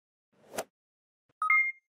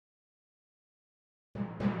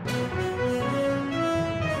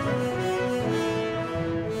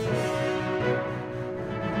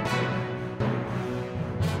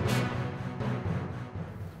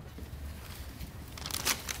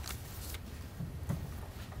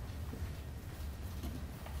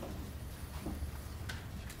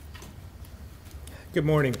Good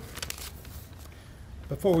morning.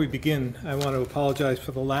 Before we begin, I want to apologize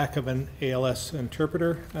for the lack of an ALS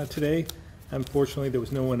interpreter today. Unfortunately, there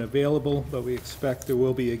was no one available, but we expect there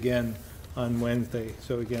will be again on Wednesday.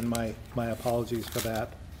 So again, my apologies for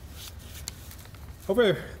that.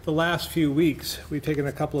 Over the last few weeks, we've taken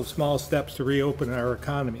a couple of small steps to reopen our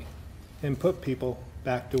economy and put people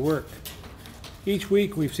back to work. Each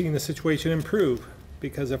week, we've seen the situation improve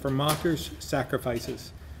because of Vermonters'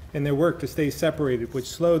 sacrifices and their work to stay separated, which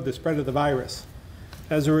slowed the spread of the virus.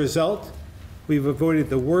 As a result, we've avoided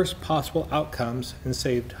the worst possible outcomes and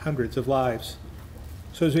saved hundreds of lives.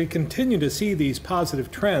 So as we continue to see these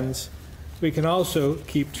positive trends, we can also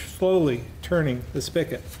keep slowly turning the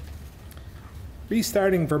spigot.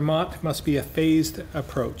 Restarting Vermont must be a phased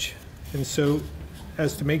approach, and so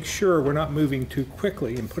as to make sure we're not moving too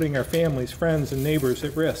quickly and putting our families, friends, and neighbors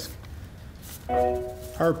at risk.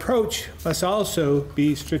 Our approach must also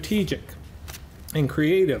be strategic and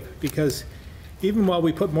creative, because even while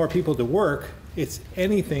we put more people to work, it's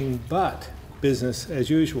anything but business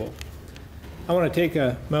as usual. I want to take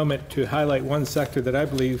a moment to highlight one sector that I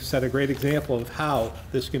believe set a great example of how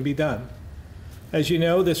this can be done. As you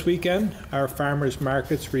know, this weekend, our farmers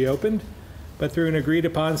markets reopened, but through an agreed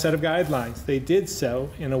upon set of guidelines. They did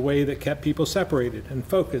so in a way that kept people separated and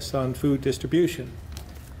focused on food distribution.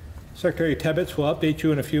 Secretary Tebbetts will update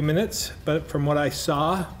you in a few minutes, but from what I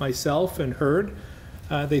saw myself and heard,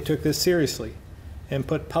 they took this seriously and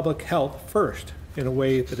put public health first in a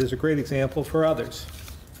way that is a great example for others.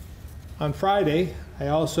 On Friday, I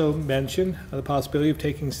also mentioned the possibility of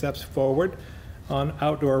taking steps forward on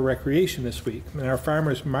outdoor recreation this week. And our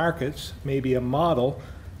farmers markets may be a model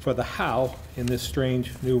for the how in this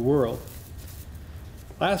strange new world.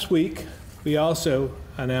 Last week, we also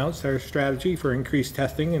announced our strategy for increased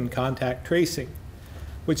testing and contact tracing,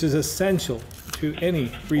 which is essential to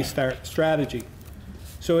any restart strategy.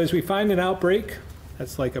 So as we find an outbreak,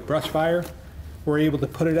 that's like a brush fire, we're able to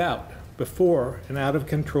put it out before an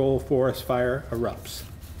out-of-control forest fire erupts.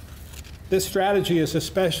 This strategy is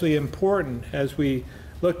especially important as we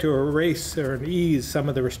look to erase or ease some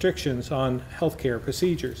of the restrictions on healthcare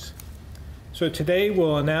procedures. So today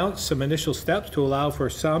we'll announce some initial steps to allow for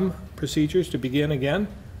some procedures to begin again.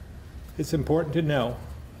 It's important to know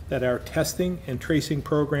that our testing and tracing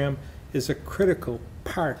program is a critical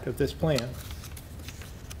part of this plan.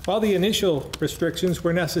 While the initial restrictions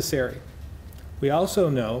were necessary, we also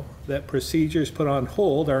know that procedures put on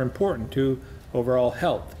hold are important to overall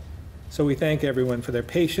health. So we thank everyone for their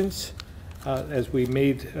patience as we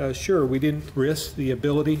made sure we didn't risk the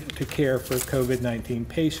ability to care for COVID-19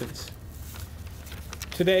 patients.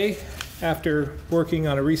 Today, after working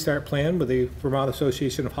on a restart plan with the Vermont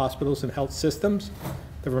Association of Hospitals and Health Systems,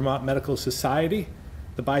 the Vermont Medical Society,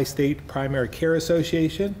 the Bi-State Primary Care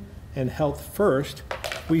Association, and Health First,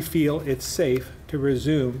 we feel it's safe to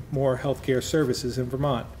resume more healthcare services in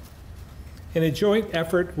Vermont. In a joint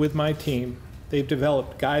effort with my team, they've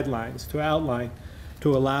developed guidelines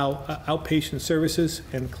to allow outpatient services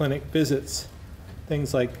and clinic visits,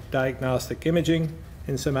 things like diagnostic imaging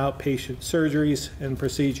and some outpatient surgeries and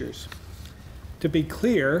procedures. To be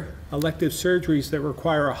clear, elective surgeries that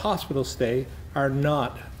require a hospital stay are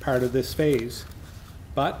not part of this phase.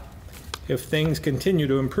 But if things continue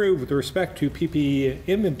to improve with respect to PPE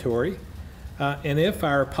inventory, and if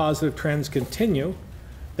our positive trends continue,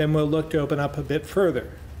 then we'll look to open up a bit further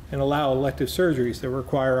and allow elective surgeries that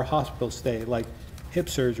require a hospital stay, like hip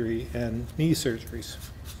surgery and knee surgeries.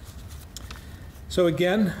 So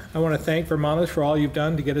again, I want to thank Vermonters for all you've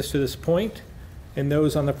done to get us to this point, and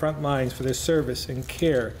those on the front lines for their service and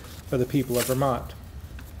care for the people of Vermont.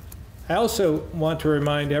 I also want to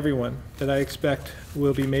remind everyone that I expect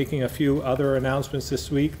we'll be making a few other announcements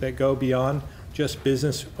this week that go beyond just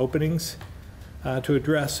business openings to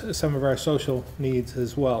address some of our social needs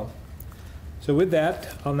as well. So with that,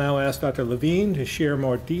 I'll now ask Dr. Levine to share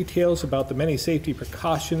more details about the many safety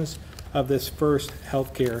precautions of this first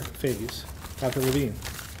healthcare phase. Dr. Levine.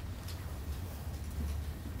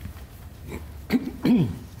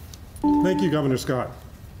 Thank you, Governor Scott.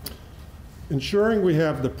 Ensuring we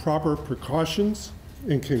have the proper precautions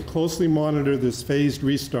and can closely monitor this phased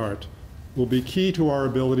restart will be key to our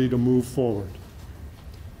ability to move forward.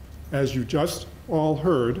 As you just all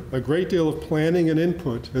heard, a great deal of planning and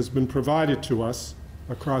input has been provided to us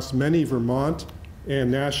across many Vermont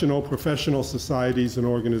and national professional societies and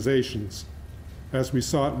organizations as we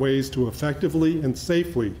sought ways to effectively and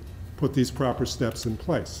safely put these proper steps in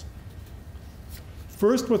place.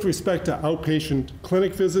 First, with respect to outpatient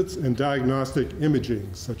clinic visits and diagnostic imaging,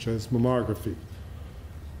 such as mammography.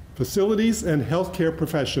 Facilities and healthcare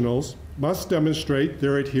professionals must demonstrate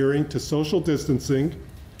they're adhering to social distancing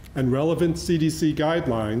and relevant CDC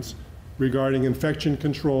guidelines regarding infection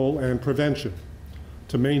control and prevention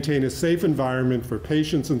to maintain a safe environment for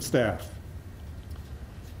patients and staff.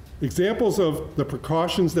 Examples of the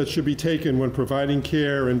precautions that should be taken when providing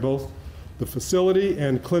care in both the facility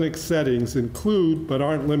and clinic settings include, but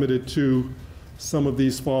aren't limited to, some of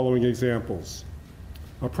these following examples.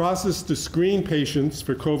 A process to screen patients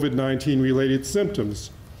for COVID-19 related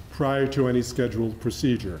symptoms prior to any scheduled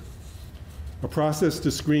procedure. A process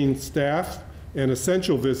to screen staff and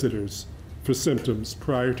essential visitors for symptoms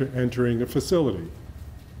prior to entering a facility.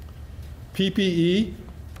 PPE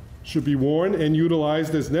should be worn and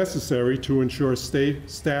utilized as necessary to ensure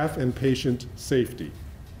staff and patient safety.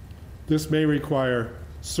 This may require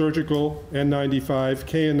surgical N95,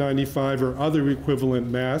 KN95, or other equivalent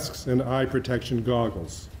masks and eye protection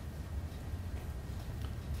goggles.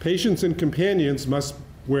 Patients and companions must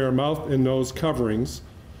wear mouth and nose coverings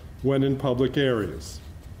when in public areas.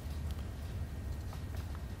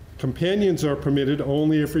 Companions are permitted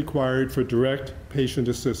only if required for direct patient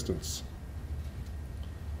assistance.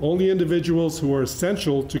 Only individuals who are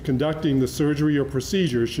essential to conducting the surgery or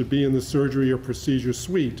procedure should be in the surgery or procedure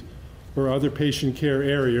suite or other patient care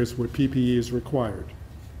areas where PPE is required.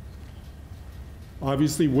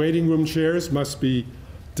 Obviously, waiting room chairs must be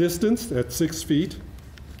distanced at 6 feet.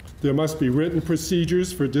 There must be written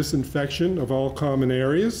procedures for disinfection of all common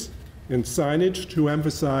areas and signage to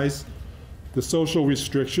emphasize the social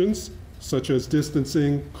restrictions, such as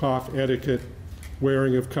distancing, cough etiquette,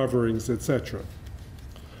 wearing of coverings, etc.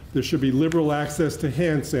 There should be liberal access to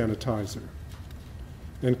hand sanitizer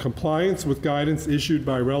and compliance with guidance issued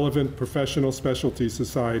by relevant professional specialty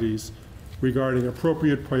societies regarding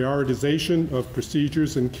appropriate prioritization of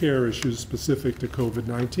procedures and care issues specific to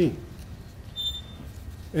COVID-19.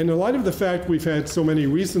 In light of the fact we've had so many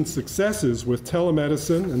recent successes with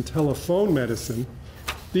telemedicine and telephone medicine,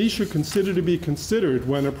 these should consider to be considered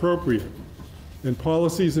when appropriate, and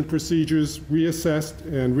policies and procedures reassessed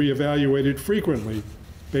and reevaluated frequently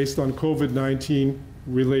based on COVID-19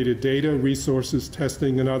 related data, resources,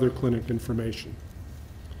 testing, and other clinic information.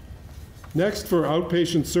 Next, for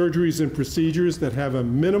outpatient surgeries and procedures that have a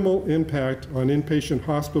minimal impact on inpatient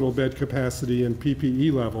hospital bed capacity and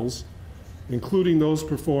PPE levels, including those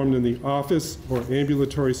performed in the office or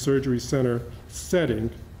ambulatory surgery center setting,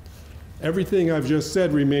 everything I've just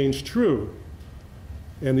said remains true,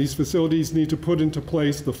 and these facilities need to put into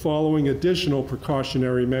place the following additional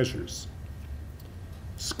precautionary measures.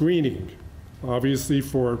 Screening, obviously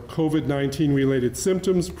for COVID-19 related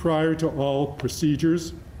symptoms prior to all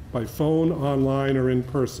procedures by phone, online, or in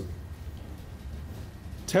person.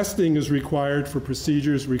 Testing is required for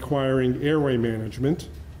procedures requiring airway management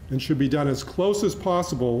and should be done as close as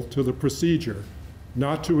possible to the procedure,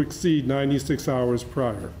 not to exceed 96 hours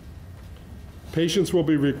prior. Patients will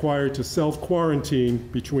be required to self-quarantine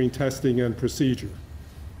between testing and procedure.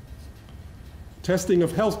 Testing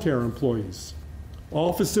of healthcare employees.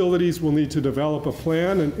 All facilities will need to develop a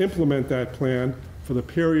plan and implement that plan for the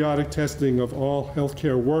periodic testing of all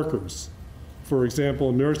healthcare workers. For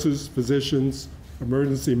example, nurses, physicians,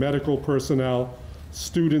 emergency medical personnel,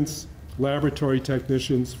 students, laboratory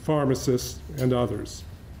technicians, pharmacists, and others.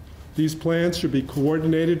 These plans should be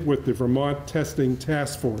coordinated with the Vermont Testing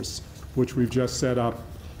Task Force, which we've just set up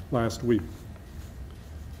last week.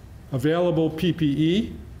 Available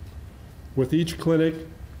PPE, with each clinic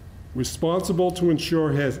responsible to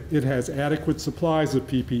ensure it has adequate supplies of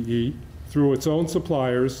PPE through its own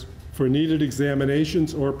suppliers for needed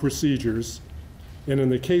examinations or procedures, and in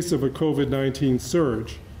the case of a COVID-19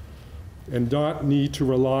 surge, and not need to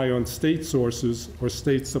rely on state sources or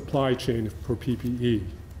state supply chain for PPE.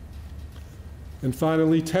 And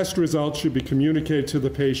finally, test results should be communicated to the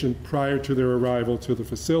patient prior to their arrival to the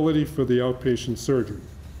facility for the outpatient surgery.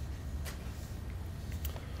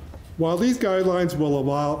 While these guidelines will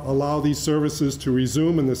allow these services to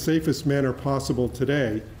resume in the safest manner possible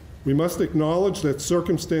today, we must acknowledge that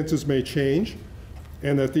circumstances may change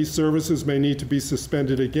and that these services may need to be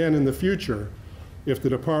suspended again in the future if the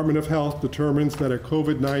Department of Health determines that a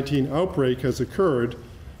COVID-19 outbreak has occurred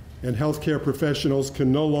and healthcare professionals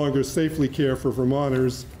can no longer safely care for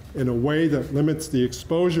Vermonters in a way that limits the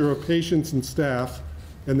exposure of patients and staff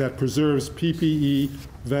and that preserves PPE,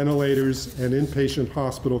 ventilators, and inpatient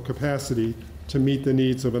hospital capacity to meet the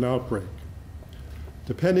needs of an outbreak.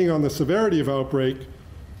 Depending on the severity of outbreak,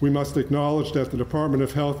 we must acknowledge that the Department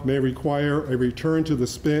of Health may require a return to the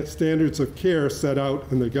standards of care set out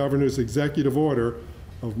in the Governor's executive order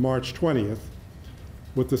of March 20th,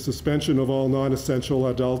 with the suspension of all non-essential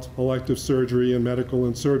adult elective surgery and medical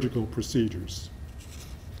and surgical procedures.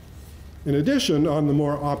 In addition, on the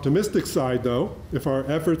more optimistic side, though, if our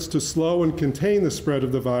efforts to slow and contain the spread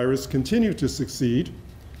of the virus continue to succeed,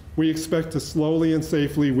 we expect to slowly and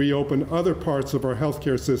safely reopen other parts of our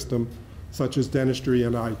healthcare system, such as dentistry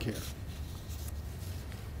and eye care.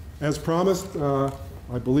 As promised,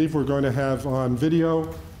 I believe we're going to have on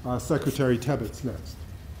video Secretary Tebbetts next.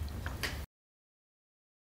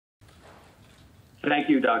 Thank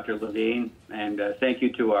you, Dr. Levine, and thank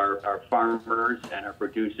you to our farmers and our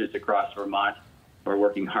producers across Vermont who are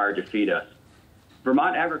working hard to feed us.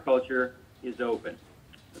 Vermont agriculture is open.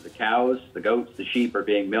 The cows, the goats, the sheep are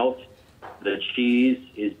being milked, the cheese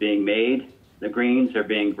is being made, the greens are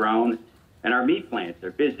being grown, and our meat plants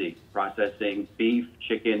are busy processing beef,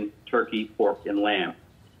 chicken, turkey, pork, and lamb.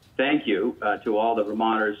 Thank you to all the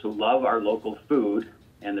Vermonters who love our local food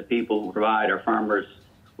and the people who provide our farmers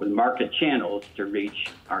with market channels to reach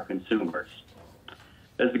our consumers.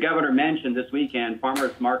 As the governor mentioned this weekend,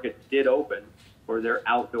 farmers markets did open for their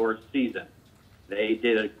outdoor season. They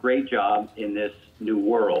did a great job in this new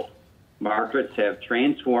world. Markets have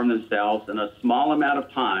transformed themselves in a small amount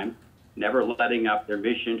of time, never letting up their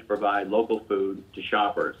mission to provide local food to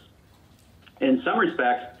shoppers. In some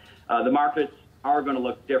respects, the markets are going to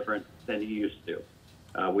look different than they used to.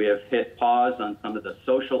 We have hit pause on some of the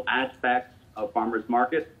social aspects of farmers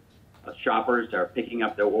markets. Shoppers are picking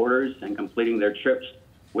up their orders and completing their trips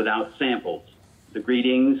without samples. The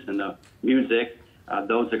greetings and the music,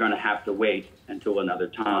 those are going to have to wait until another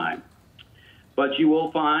time. But you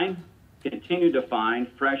will continue to find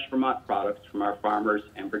fresh Vermont products from our farmers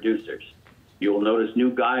and producers. You will notice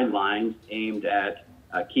new guidelines aimed at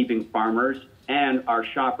keeping farmers and our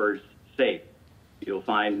shoppers safe. You'll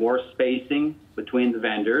find more spacing between the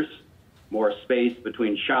vendors, more space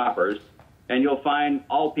between shoppers, and you'll find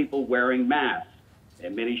all people wearing masks,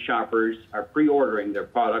 and many shoppers are pre-ordering their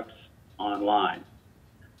products online.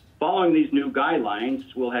 Following these new guidelines,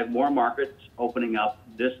 we'll have more markets opening up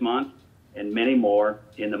this month and many more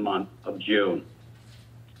in the month of June.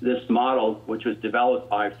 This model, which was developed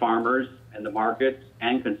by farmers and the markets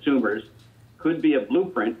and consumers, could be a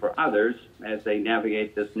blueprint for others as they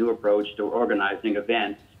navigate this new approach to organizing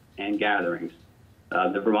events and gatherings.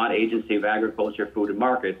 The Vermont Agency of Agriculture, Food and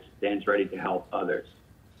Markets stands ready to help others.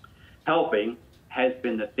 Helping has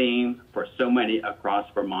been the theme for so many across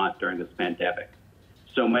Vermont during this pandemic.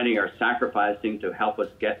 So many are sacrificing to help us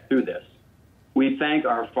get through this. We thank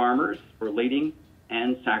our farmers for leading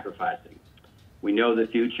and sacrificing. We know the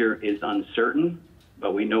future is uncertain,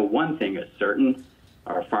 but we know one thing is certain.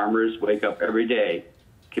 Our farmers wake up every day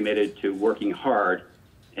committed to working hard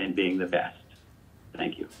and being the best.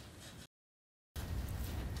 Thank you.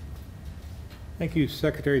 Thank you,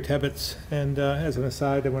 Secretary Tebbetts. And as an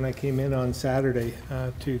aside, when I came in on Saturday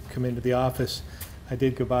to come into the office, I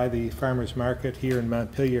did go by the farmers market here in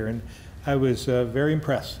Montpelier, and I was very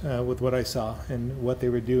impressed with what I saw and what they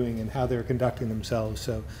were doing and how they were conducting themselves.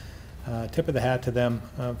 So tip of the hat to them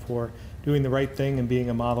for doing the right thing and being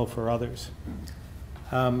a model for others.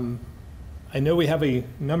 I know we have a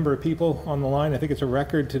number of people on the line. I think it's a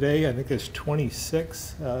record today. I think there's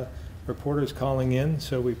 26 reporters calling in,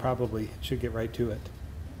 so we probably should get right to it.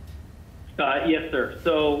 Yes, sir.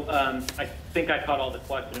 So I think I caught all the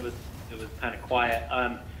questions. It was kind of quiet.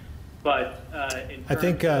 But in terms I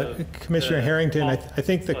think Commissioner Harrington, I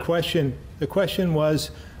think the question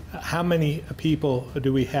was, how many people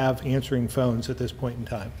do we have answering phones at this point in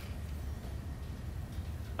time?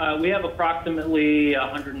 We have approximately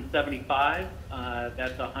 175.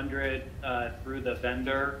 That's 100 through the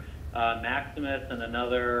vendor, Maximus, and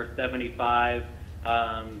another 75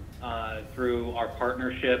 through our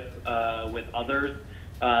partnership with others.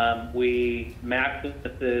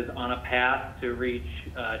 Maximus is on a path to reach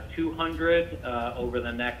 200 over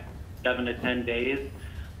the next 7 to 10 days.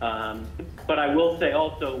 But I will say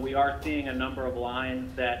also, we are seeing a number of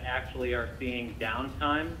lines that actually are seeing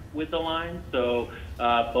downtime with the line. So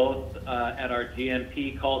both at our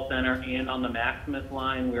GMP call center and on the Maximus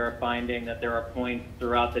line, we are finding that there are points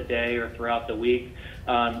throughout the day or throughout the week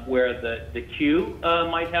where the queue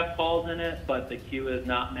might have calls in it, but the queue is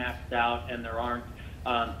not maxed out and there aren't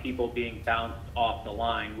people being bounced off the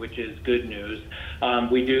line, which is good news.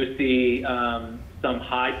 We do see some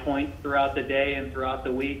high points throughout the day and throughout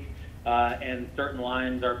the week, and certain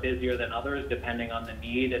lines are busier than others depending on the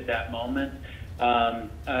need at that moment.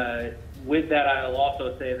 With that, I'll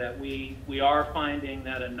also say that we are finding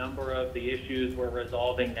that a number of the issues we're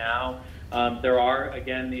resolving now, there are,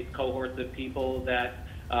 again, these cohorts of people that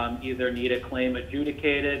either need a claim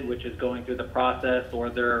adjudicated, which is going through the process,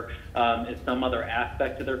 or there is some other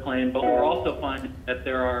aspect to their claim. But we're also finding that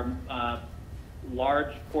there are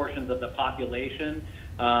large portions of the population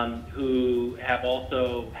who have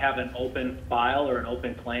an open file or an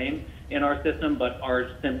open claim in our system, but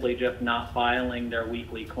are simply just not filing their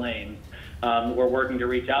weekly claims. We're working to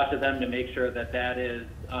reach out to them to make sure that that is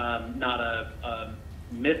not a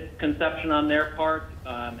misconception on their part,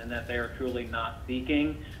 and that they are truly not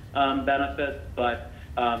seeking benefits. But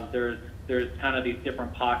there's kind of these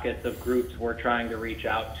different pockets of groups we're trying to reach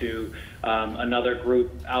out to. Another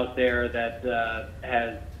group out there that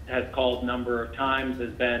has called a number of times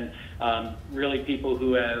has been really people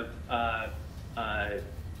who have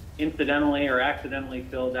incidentally or accidentally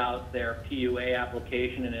filled out their PUA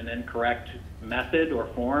application in an incorrect method or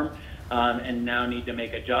form, and now need to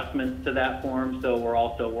make adjustments to that form. So we're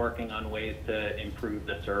also working on ways to improve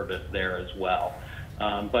the service there as well.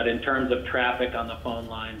 But in terms of traffic on the phone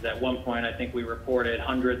lines, at one point I think we reported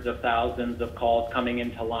hundreds of thousands of calls coming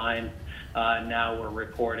into lines. Now we're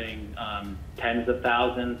reporting tens of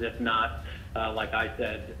thousands, if not, like I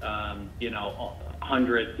said,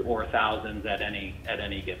 hundreds or thousands at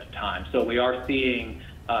any given time. So we are seeing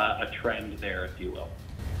a trend there, if you will.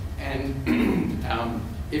 And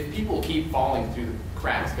if people keep falling through the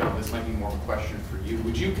cracks, Gov, this might be more of a question for you.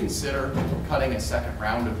 Would you consider cutting a second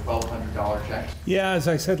round of $1,200 checks? Yeah, as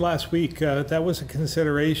I said last week, that was a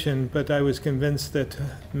consideration, but I was convinced that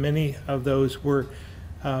many of those were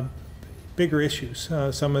bigger issues.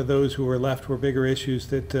 Some of those who were left were bigger issues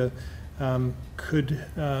that could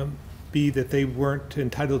be that they weren't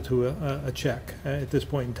entitled to a check at this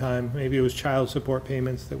point in time. Maybe it was child support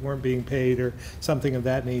payments that weren't being paid or something of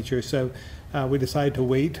that nature. So we decided to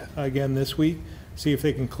wait again this week, see if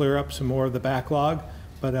they can clear up some more of the backlog.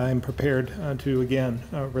 But I'm prepared to again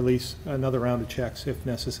release another round of checks if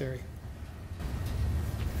necessary.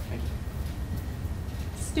 Thank you.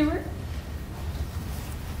 Stewart?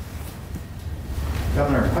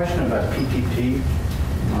 Governor, a question about PPP,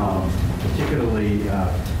 particularly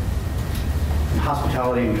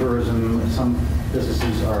hospitality and tourism. Some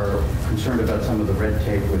businesses are concerned about some of the red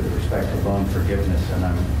tape with respect to loan forgiveness, and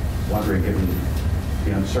I'm wondering, given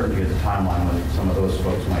the uncertainty of the timeline when some of those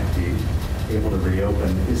folks might be able to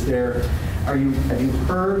reopen, have you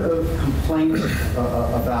heard of complaints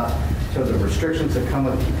about the restrictions that come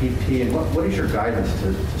with PPP, and what is your guidance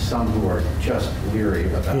to some who are just leery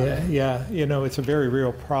about it? Yeah, it's a very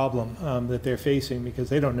real problem that they're facing because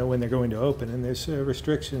they don't know when they're going to open, and there's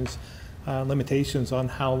restrictions, limitations on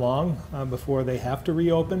how long before they have to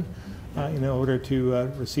reopen in order to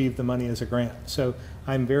receive the money as a grant. So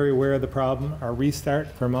I'm very aware of the problem. Our Restart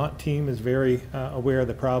Vermont team is very aware of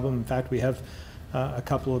the problem. In fact, we have a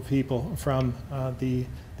couple of people from the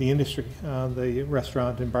industry, the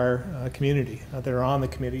restaurant and bar community that are on the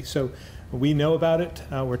committee. So we know about it.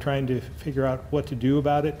 We're trying to figure out what to do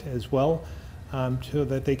about it as well, so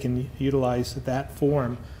that they can utilize that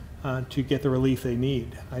form to get the relief they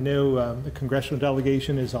need. I know the congressional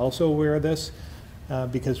delegation is also aware of this,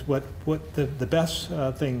 because what the best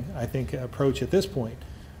thing, I think, approach at this point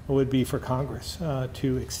would be for Congress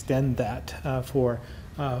to extend that for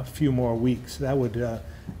a few more weeks. That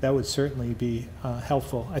would certainly be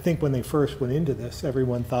helpful. I think when they first went into this,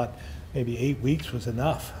 everyone thought maybe 8 weeks was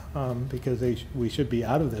enough because we should be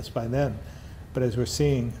out of this by then. But as we're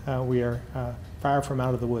seeing, we are far from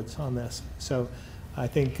out of the woods on this. So I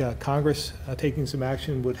think Congress taking some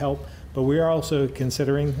action would help, but we are also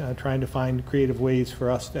considering trying to find creative ways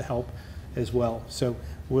for us to help as well. So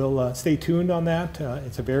we'll stay tuned on that.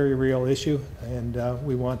 It's a very real issue, and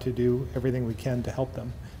we want to do everything we can to help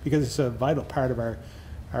them because it's a vital part of our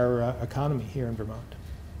economy here in Vermont.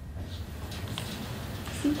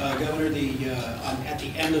 Governor, at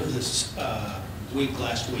the end of this week,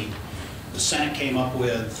 last week, the Senate came up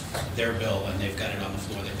with their bill, and they've got it on the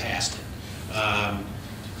floor. They passed it.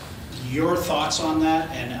 Your thoughts on that?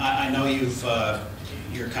 And I know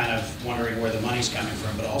you're kind of wondering where the money's coming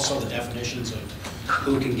from, but also the definitions of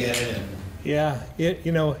who can get it. And yeah,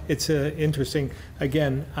 it's interesting.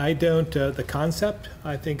 Again, I don't. The concept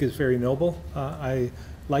I think is very noble. I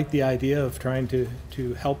like the idea of trying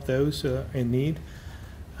to help those in need.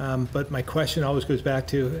 But my question always goes back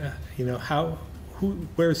to,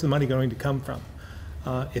 where's the money going to come from?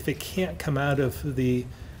 If it can't come out of the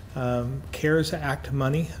CARES Act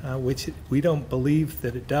money, which we don't believe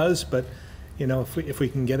that it does, but if we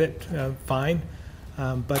can get it, fine.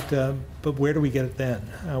 But where do we get it then?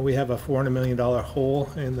 We have a $400 million hole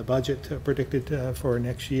in the budget predicted for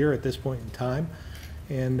next year at this point in time,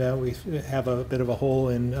 and we have a bit of a hole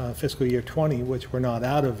in fiscal year 20, which we're not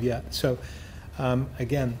out of yet. So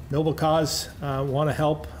again, noble cause, want to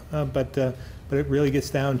help, but it really gets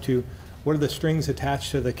down to what are the strings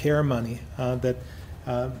attached to the CARE money that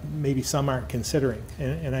maybe some aren't considering.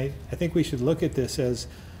 And I think we should look at this as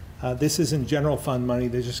this isn't general fund money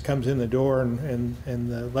that just comes in the door and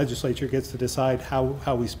the legislature gets to decide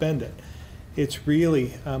how we spend it. It's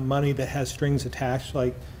really money that has strings attached,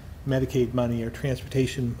 like Medicaid money or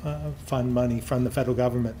transportation fund money from the federal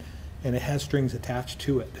government, and it has strings attached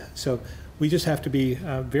to it. So we just have to be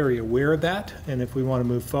very aware of that, and if we want to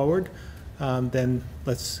move forward, then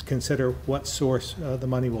let's consider what source the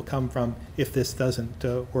money will come from if this doesn't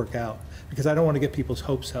work out. Because I don't want to get people's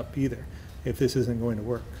hopes up either if this isn't going to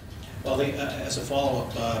work. Well, as a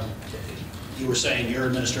follow-up, you were saying your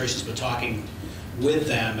administration's been talking with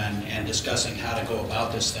them and discussing how to go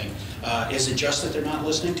about this thing. Is it just that they're not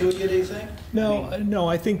listening to it yet, do you think? No,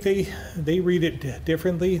 I think they read it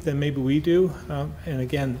differently than maybe we do. And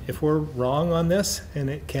again, if we're wrong on this and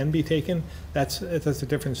it can be taken, that's a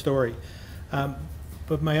different story.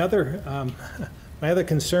 But my other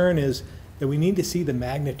concern is that we need to see the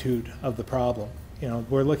magnitude of the problem. You know,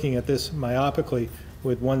 we're looking at this myopically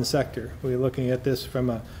with one sector. We're looking at this from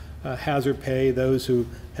a hazard pay. Those who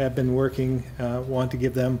have been working want to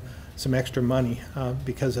give them some extra money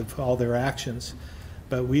because of all their actions.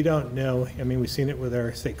 But we don't know. I mean, we've seen it with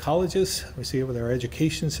our state colleges. We see it with our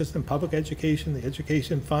education system, public education, the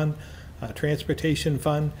education fund, transportation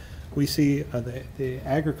fund. We see the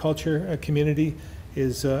agriculture community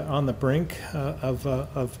is on the brink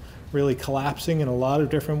of really collapsing in a lot of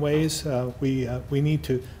different ways. We need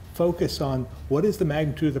to focus on what is the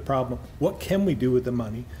magnitude of the problem, what can we do with the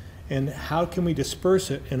money, and how can we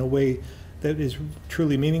disperse it in a way that is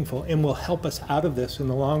truly meaningful and will help us out of this in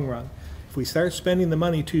the long run. If we start spending the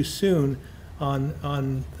money too soon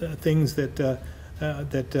on things that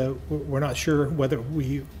we're not sure whether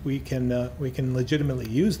we can legitimately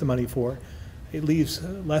use the money for, it leaves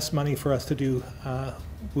less money for us to do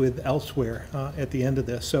with elsewhere at the end of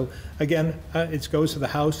this. So again, it goes to the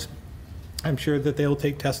House. I'm sure that they'll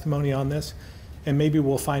take testimony on this, and maybe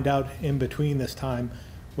we'll find out in between this time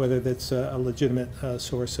whether that's a legitimate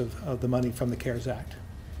source of the money from the CARES Act.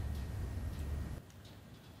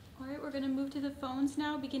 All right, we're going to move to the phones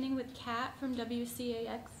now, beginning with Kat from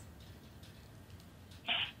WCAX.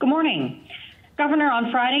 Good morning. Governor, on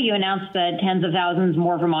Friday, you announced that tens of thousands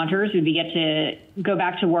more Vermonters would get to go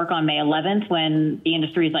back to work on May 11th when the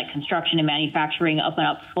industries like construction and manufacturing open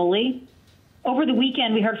up fully. Over the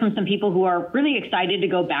weekend, we heard from some people who are really excited to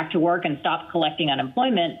go back to work and stop collecting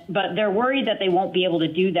unemployment, but they're worried that they won't be able to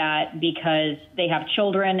do that because they have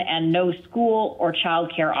children and no school or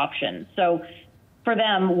child care options. So for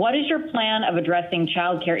them, what is your plan of addressing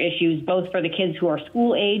child care issues, both for the kids who are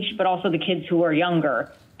school age, but also the kids who are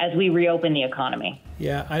younger, as we reopen the economy?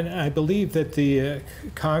 Yeah, I believe that the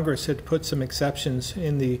Congress had put some exceptions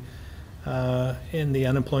in the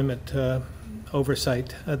unemployment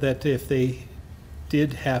oversight that if they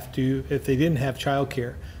didn't have child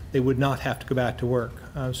care, they would not have to go back to work.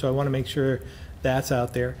 So I want to make sure that's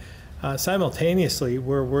out there. Simultaneously,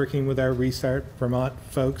 we're working with our Restart Vermont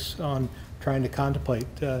folks on trying to contemplate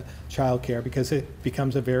child care because it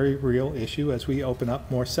becomes a very real issue as we open up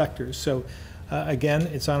more sectors. So again,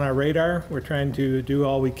 it's on our radar. We're trying to do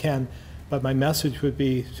all we can, but my message would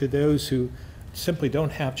be to those who simply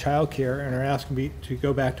don't have child care and are asking me to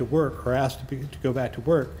go back to work or asked to go back to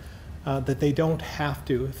work, that they don't have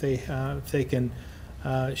to if they can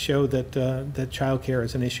show that child care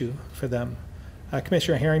is an issue for them.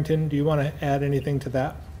 Commissioner Harrington, do you want to add anything to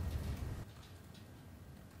that?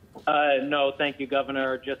 No, thank you,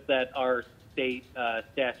 Governor. Just that our state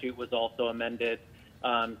statute was also amended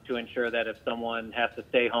to ensure that if someone has to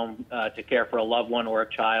stay home to care for a loved one or a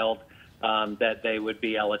child, that they would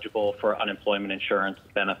be eligible for unemployment insurance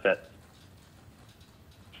benefits.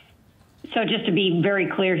 So just to be very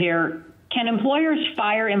clear here, can employers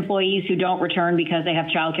fire employees who don't return because they have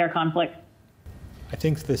child care conflicts? I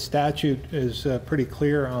think the statute is pretty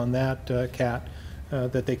clear on that, Kat,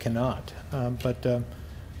 that they cannot.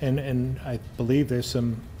 And I believe there's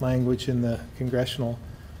some language in the Congressional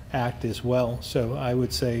Act as well. So I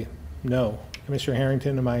would say no. Commissioner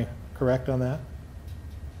Harrington, am I correct on that?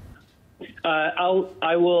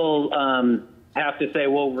 I will have to say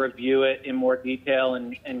we'll review it in more detail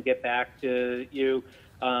and get back to you.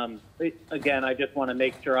 Again, I just want to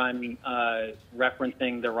make sure I'm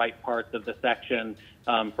referencing the right parts of the section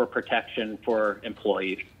for protection for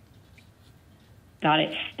employees. Got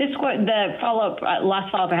it. The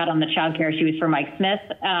last follow-up I had on the child care issue is for Mike Smith.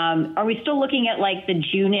 Are we still looking at like the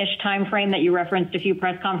June-ish timeframe that you referenced a few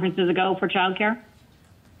press conferences ago for child care?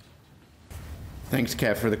 Thanks,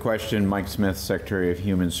 Kat, for the question. Mike Smith, Secretary of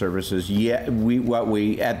Human Services. Yeah,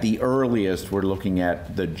 at the earliest, we're looking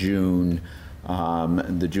at the June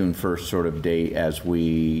the June 1st sort of date as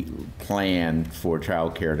we plan for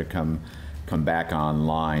childcare to come back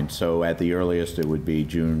online. So at the earliest, it would be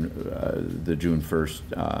the June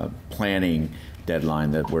 1st planning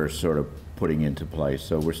deadline that we're sort of putting into place.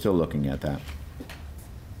 So we're still looking at that.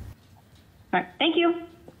 All right, thank you.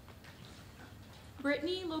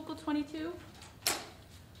 Brittany, Local 22.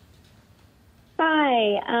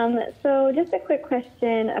 Hi. So just a quick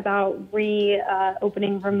question about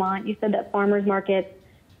reopening Vermont. You said that farmers markets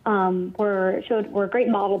were a great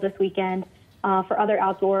model this weekend for other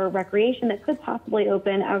outdoor recreation that could possibly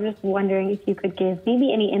open. I was just wondering if you could give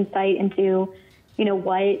maybe any insight into,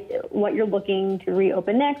 what you're looking to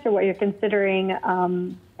reopen next, or what you're considering,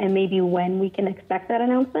 and maybe when we can expect that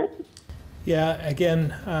announcement. Yeah,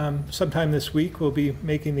 again, sometime this week we'll be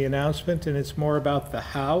making the announcement, and it's more about the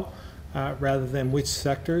how rather than which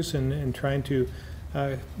sectors, and trying to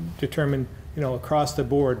determine, across the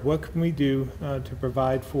board, what can we do to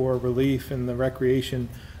provide for relief in the recreation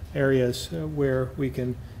areas where we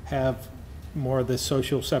can have more of the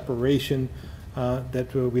social separation,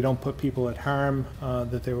 that we don't put people at harm,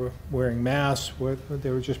 that they were wearing masks, they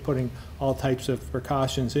were just putting all types of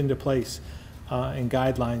precautions into place and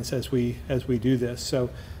guidelines as we do this. So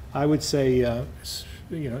I would say,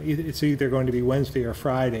 it's either going to be Wednesday or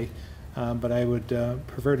Friday, but I would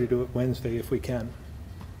prefer to do it Wednesday if we can.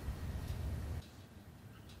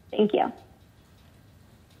 Thank you.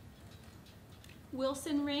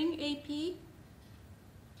 Wilson Ring, AP.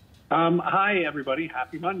 Hi, everybody.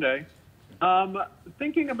 Happy Monday.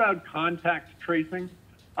 Thinking about contact tracing,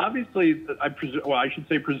 obviously, I should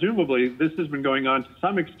say presumably, this has been going on to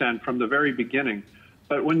some extent from the very beginning.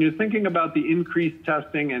 But when you're thinking about the increased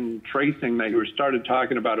testing and tracing that you started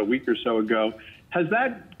talking about a week or so ago, has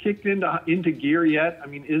that kicked into gear yet? I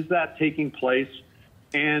mean, is that taking place?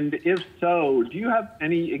 And if so, do you have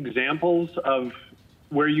any examples of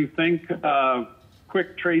where you think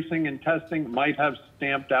quick tracing and testing might have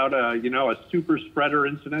stamped out a super spreader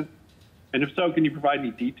incident? And if so, can you provide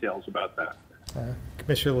any details about that?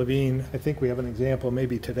 Commissioner Levine, I think we have an example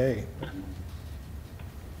maybe today.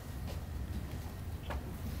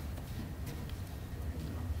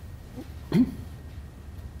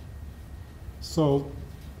 So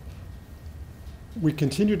we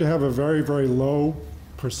continue to have a very, very low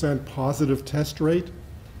 % positive test rate.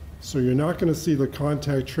 So you're not going to see the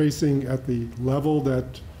contact tracing at the level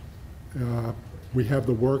that we have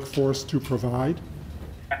the workforce to provide,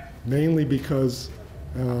 mainly because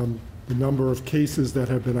the number of cases that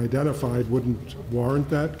have been identified wouldn't warrant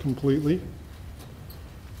that completely.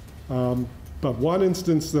 But one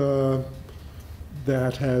instance that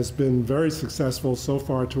has been very successful so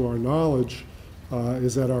far to our knowledge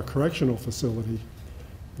is at our correctional facility,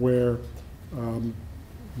 where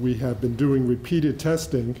we have been doing repeated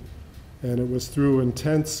testing, and it was through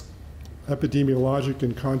intense epidemiologic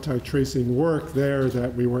and contact tracing work there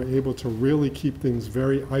that we were able to really keep things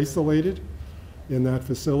very isolated in that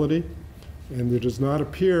facility. And there does not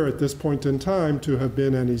appear at this point in time to have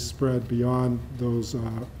been any spread beyond those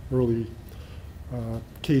early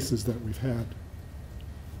cases that we've had.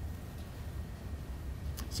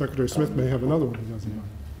 Secretary Smith may have another one he doesn't know.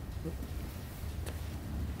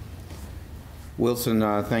 Wilson,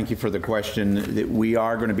 thank you for the question. We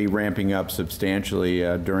are going to be ramping up substantially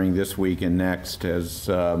during this week and next, as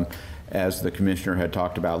the Commissioner had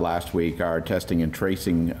talked about last week. Our testing and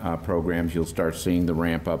tracing programs, you'll start seeing the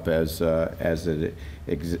ramp up as it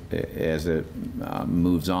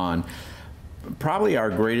moves on. Probably our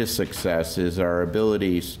greatest success is our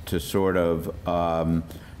ability to sort of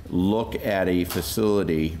look at a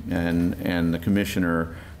facility, and the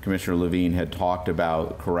Commissioner Levine had talked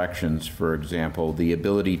about corrections, for example, the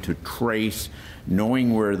ability to trace,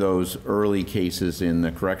 knowing where those early cases in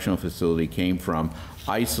the correctional facility came from,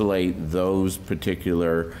 isolate those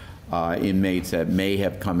particular inmates that may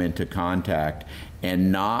have come into contact,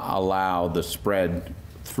 and not allow the spread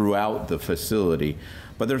throughout the facility.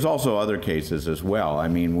 But there's also other cases as well. I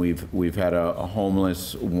mean, we've had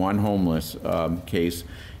one homeless case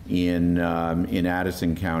in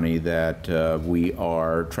Addison County that we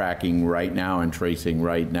are tracking right now and tracing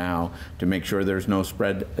right now to make sure there's no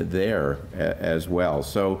spread there as well.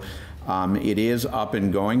 So it is up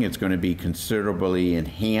and going. It's going to be considerably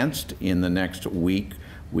enhanced in the next week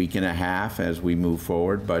and a half as we move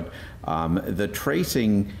forward. But the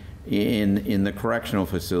tracing in the correctional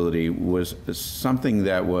facility was something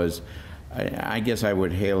that was, I guess I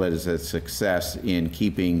would hail it as a success in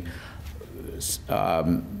keeping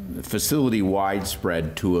facility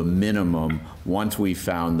widespread to a minimum once we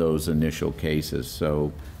found those initial cases.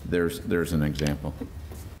 So there's an example.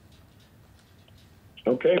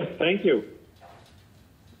 Okay, thank you.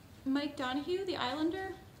 Mike Donahue, the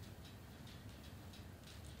Islander.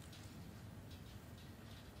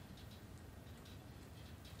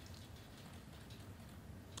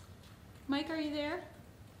 Mike, are you there?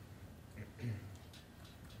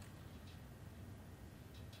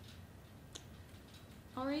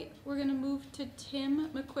 All right, we're going to move to Tim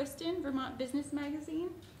McQuiston, Vermont Business Magazine.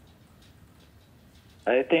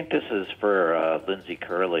 I think this is for Lindsay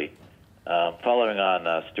Curley. Following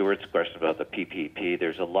on Stuart's question about the PPP,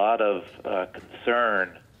 there's a lot of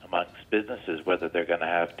concern amongst businesses whether they're going to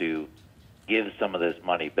have to give some of this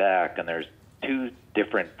money back. And there's two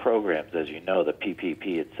different programs, as you know, the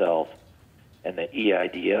PPP itself and the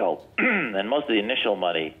EIDL. And most of the initial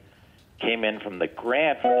money came in from the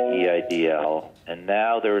grant from the EIDL, and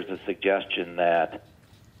now there is a suggestion that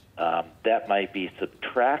that might be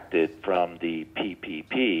subtracted from the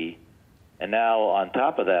PPP. And now on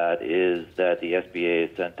top of that is that the SBA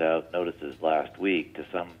has sent out notices last week to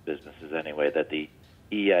some businesses anyway that the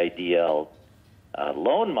EIDL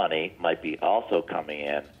loan money might be also coming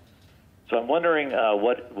in. So I'm wondering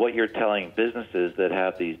what you're telling businesses that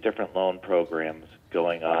have these different loan programs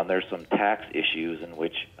going on. There's some tax issues in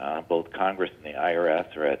which both Congress and the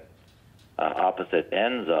IRS are at opposite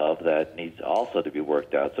ends of that needs also to be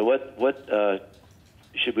worked out. So what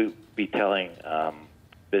should we be telling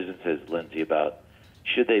businesses, Lindsay, about?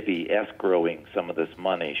 Should they be escrowing some of this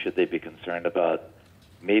money? Should they be concerned about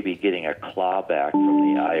maybe getting a clawback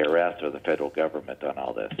from the IRS or the federal government on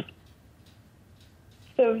all this?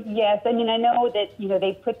 So yes, I mean, I know that,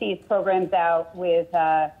 they put these programs out with,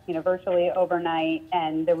 virtually overnight,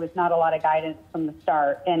 and there was not a lot of guidance from the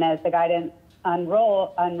start. And as the guidance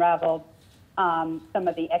unraveled, some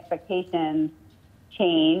of the expectations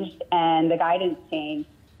changed and the guidance changed.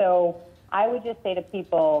 So I would just say to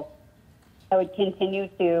people, I would continue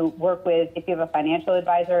to work with, if you have a financial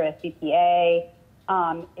advisor, a CPA,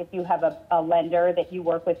 if you have a lender that you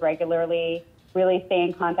work with regularly, really stay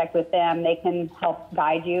in contact with them. They can help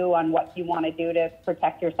guide you on what you want to do to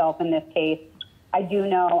protect yourself in this case. I do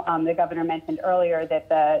know the governor mentioned earlier that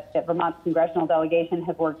that Vermont's congressional delegation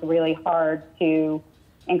has worked really hard to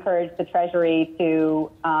encourage the Treasury to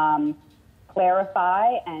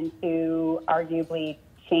clarify and to arguably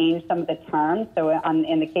change some of the terms. So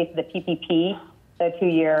in the case of the PPP, the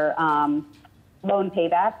 2-year loan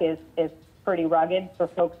payback is pretty rugged for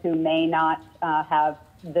folks who may not have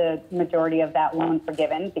the majority of that loan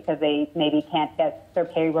forgiven because they maybe can't get their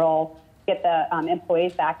payroll, get the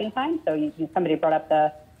employees back in time. So somebody brought up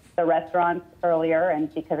the restaurants earlier,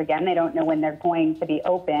 and because, again, they don't know when they're going to be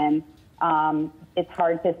open, it's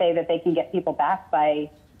hard to say that they can get people back by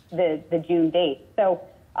the June date. So,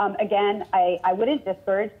 again, I wouldn't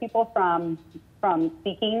discourage people from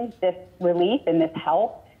seeking this relief and this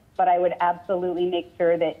help, but I would absolutely make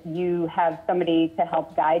sure that you have somebody to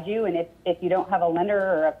help guide you. And if you don't have a lender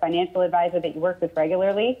or a financial advisor that you work with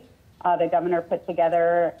regularly, the governor put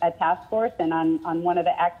together a task force, and on one of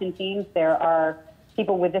the action teams, there are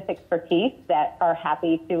people with this expertise that are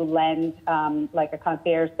happy to lend like a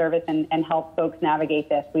concierge service and help folks navigate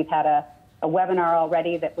this. We've had a webinar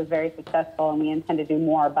already that was very successful, and we intend to do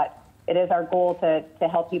more, but it is our goal to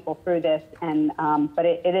help people through this, and but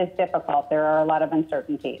it is difficult. There are a lot of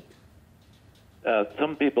uncertainties.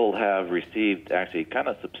 Some people have received actually kind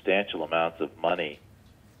of substantial amounts of money,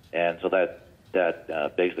 and so that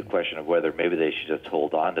begs the question of whether maybe they should just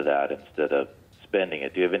hold on to that instead of spending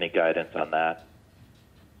it. Do you have any guidance on that?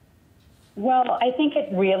 Well, I think it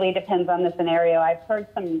really depends on the scenario. I've heard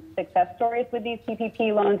some success stories with these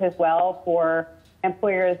PPP loans as well for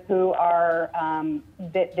employers who are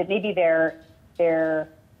that maybe their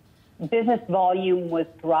business volume was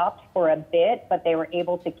dropped for a bit, but they were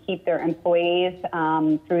able to keep their employees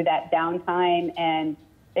through that downtime, and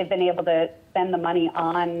they've been able to spend the money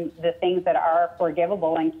on the things that are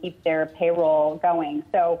forgivable and keep their payroll going.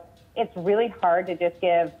 So it's really hard to just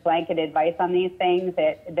give blanket advice on these things.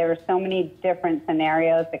 There are so many different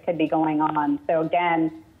scenarios that could be going on. So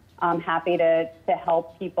again, I'm happy to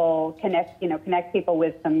help people connect people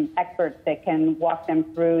with some experts that can walk them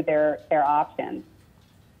through their options.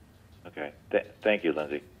 Okay. Thank you,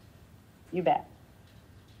 Lindsay. You bet.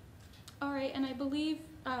 All right, and I believe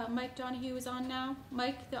Mike Donahue is on now.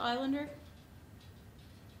 Mike, the Islander.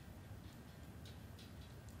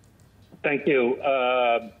 Thank you.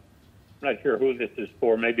 I'm not sure who this is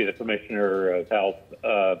for, maybe the Commissioner of Health.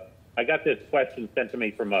 I got this question sent to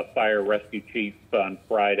me from a fire rescue chief on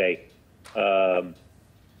Friday.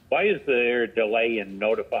 Why is there a delay in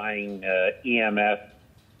notifying EMS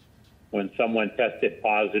when someone tested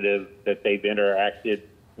positive that they've interacted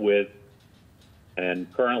with?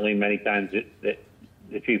 And currently, many times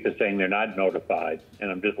the chief is saying they're not notified,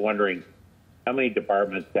 and I'm just wondering how many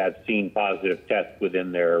departments have seen positive tests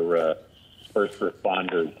within their first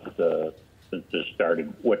responders since this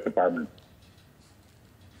started? What departments?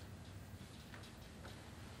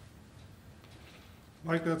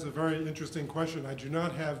 Mike, that's a very interesting question. I do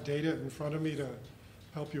not have data in front of me to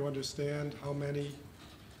help you understand how many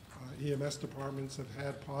EMS departments have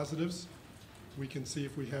had positives. We can see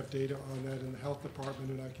if we have data on that in the health department,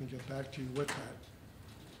 and I can get back to you with that.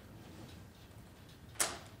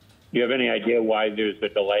 Do you have any idea why there's a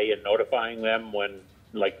delay in notifying them when,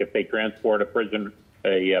 like, if they transport a patient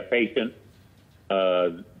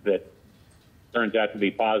that turns out to be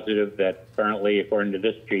positive, that apparently, according to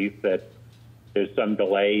this chief, that there's some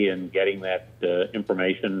delay in getting that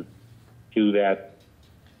information to that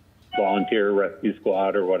volunteer rescue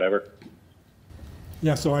squad or whatever?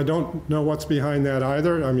 Yeah, so I don't know what's behind that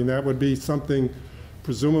either. I mean, that would be something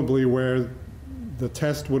presumably where the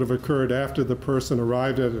test would have occurred after the person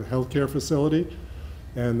arrived at a healthcare facility,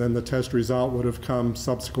 and then the test result would have come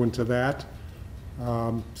subsequent to that.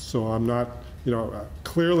 So I'm not,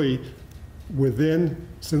 clearly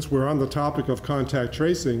since we're on the topic of contact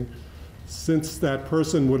tracing, since that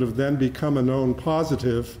person would have then become a known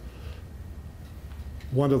positive,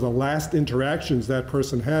 one of the last interactions that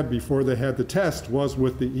person had before they had the test was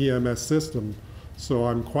with the EMS system. So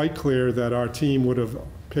I'm quite clear that our team would have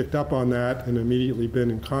picked up on that and immediately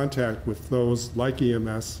been in contact with those like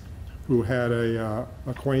EMS who had a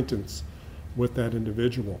acquaintance with that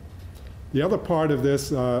individual. The other part of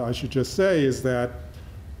this, I should just say, is that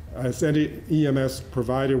as any EMS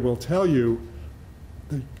provider will tell you,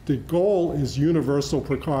 the goal is universal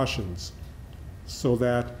precautions, so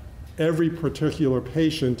that every particular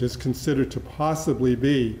patient is considered to possibly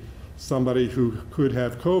be somebody who could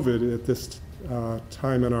have COVID at this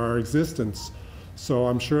time in our existence. So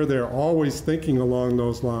I'm sure they're always thinking along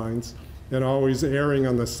those lines and always erring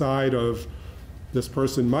on the side of this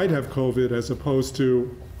person might have COVID as opposed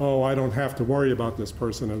to, oh, I don't have to worry about this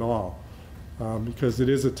person at all, because it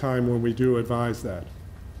is a time when we do advise that.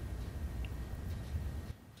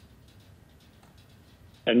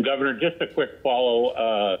 And Governor, just a quick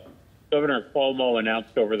follow. Governor Cuomo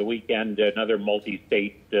announced over the weekend another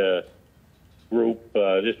multi-state group.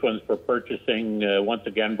 This one's for purchasing. Once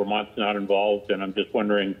again, Vermont's not involved, and I'm just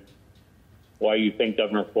wondering why you think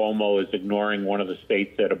Governor Cuomo is ignoring one of the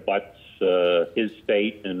states that abuts his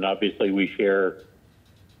state. And obviously we share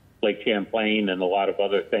Lake Champlain and a lot of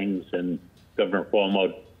other things, and Governor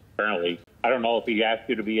Cuomo apparently, I don't know if he asked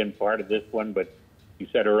you to be in part of this one, but you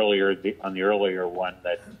said earlier on the earlier one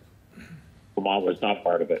that Vermont was not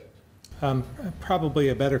part of it. Probably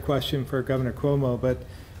a better question for Governor Cuomo, but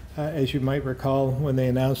as you might recall, when they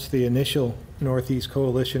announced the initial Northeast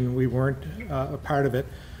Coalition, we weren't a part of it.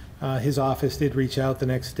 His office did reach out the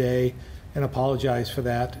next day and apologize for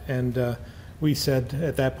that, and we said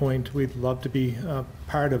at that point we'd love to be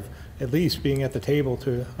part of at least being at the table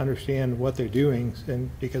to understand what they're doing, and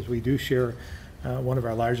because we do share one of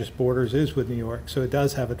our largest borders is with New York, so it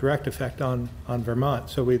does have a direct effect on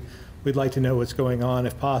Vermont. So we'd like to know what's going on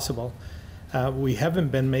if possible. We haven't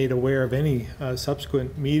been made aware of any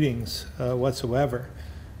subsequent meetings whatsoever.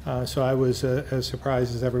 So I was as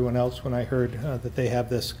surprised as everyone else when I heard that they have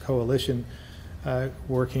this coalition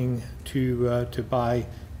working to buy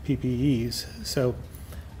PPEs. So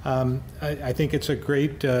I think it's a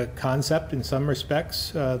great concept in some respects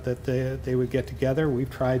that they would get together. We've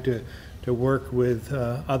tried to work with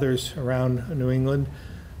others around New England,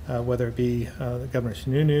 whether it be Governor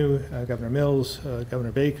Sununu, Governor Mills,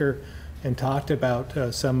 Governor Baker, and talked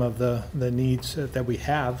about some of the needs that we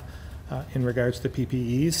have in regards to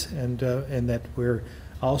PPEs, and that we're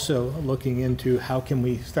also looking into how can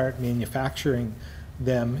we start manufacturing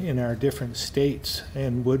them in our different states,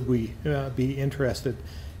 and would we be interested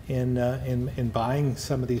in buying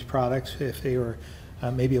some of these products if they were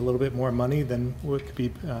maybe a little bit more money than what could be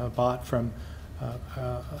bought from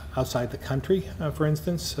outside the country, for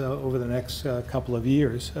instance, over the next couple of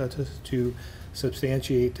years to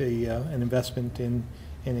substantiate an investment in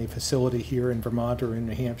a facility here in Vermont or in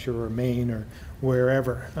New Hampshire or Maine or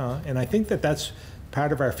wherever. And I think that that's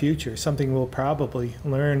part of our future. Something we'll probably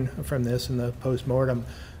learn from this in the post-mortem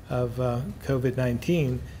of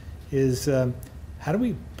COVID-19 is how do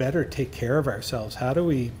we better take care of ourselves? How do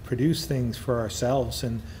we produce things for ourselves,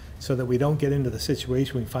 and so that we don't get into the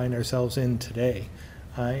situation we find ourselves in today?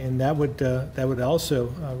 And that would also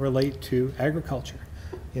relate to agriculture.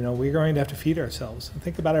 You know, we're going to have to feed ourselves and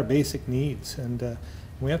think about our basic needs, and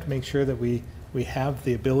we have to make sure that we have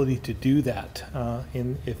the ability to do that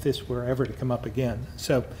if this were ever to come up again.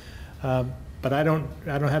 So But I don't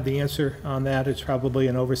have the answer on that. It's probably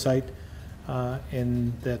an oversight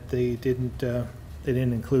in that they didn't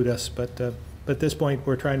include us. But at this point,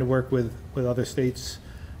 we're trying to work with other states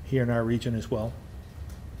here in our region as well.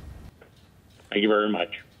 Thank you very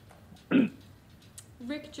much.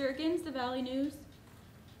 Rick Juergens, the Valley News.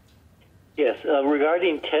 Yes,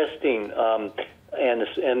 regarding testing and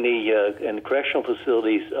the correctional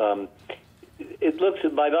facilities, it looks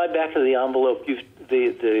by my back of the envelope,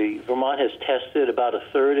 the Vermont has tested about a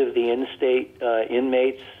third of the in-state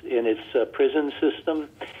inmates in its prison system,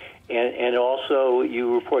 and also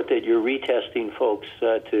you report that you're retesting folks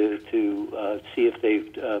to see if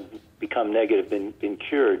they've become negative, been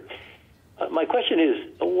cured. My question is,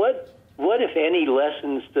 what if any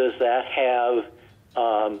lessons does that have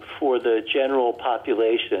for the general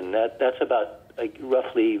population? That's about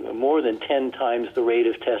roughly more than 10 times the rate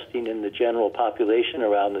of testing in the general population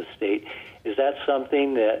around the state. Is that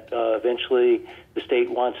something that eventually the state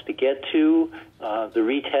wants to get to, the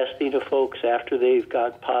retesting of folks after they've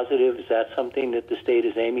got positive? Is that something that the state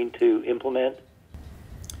is aiming to implement?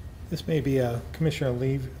 This may be Commissioner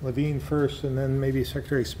Levine first, and then maybe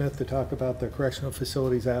Secretary Smith to talk about the correctional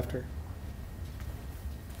facilities after.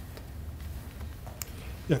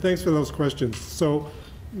 Yeah, thanks for those questions. So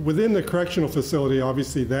within the correctional facility,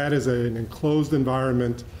 obviously that is an enclosed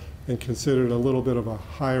environment and considered a little bit of a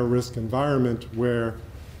higher risk environment where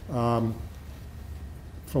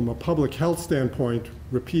from a public health standpoint,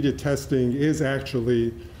 repeated testing is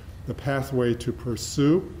actually the pathway to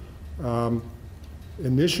pursue.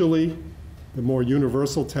 Initially, the more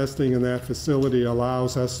universal testing in that facility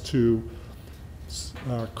allows us to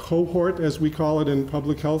cohort, as we call it in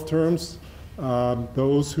public health terms,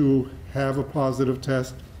 those who have a positive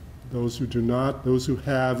test, those who do not, those who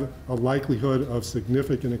have a likelihood of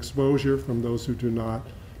significant exposure from those who do not,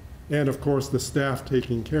 and of course the staff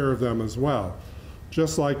taking care of them as well,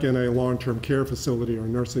 just like in a long-term care facility or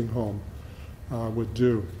nursing home would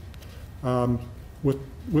do.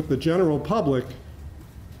 With the general public,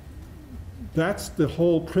 that's the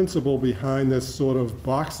whole principle behind this sort of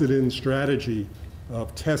box-it-in strategy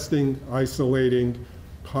of testing, isolating,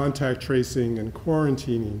 contact tracing, and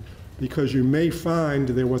quarantining, because you may find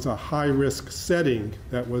there was a high-risk setting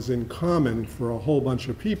that was in common for a whole bunch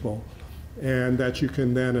of people, and that you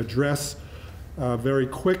can then address very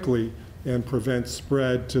quickly and prevent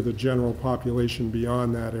spread to the general population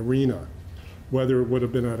beyond that arena. Whether it would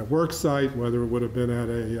have been at a work site, whether it would have been at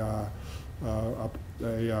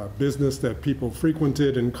a business that people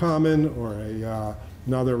frequented in common, or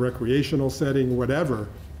another recreational setting, whatever.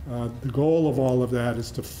 The goal of all of that is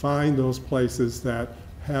to find those places that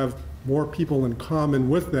have more people in common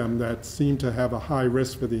with them that seem to have a high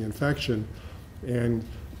risk for the infection, and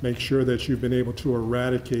make sure that you've been able to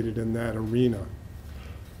eradicate it in that arena.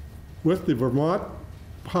 With the Vermont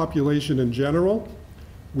population in general,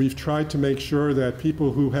 we've tried to make sure that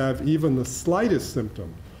people who have even the slightest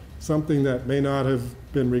symptom, something that may not have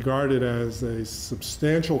been regarded as a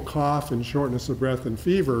substantial cough and shortness of breath and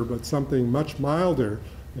fever, but something much milder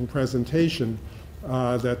in presentation,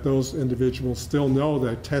 that those individuals still know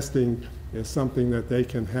that testing is something that they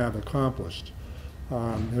can have accomplished.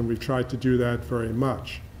 And we've tried to do that very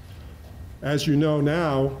much. As you know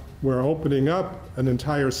now, we're opening up an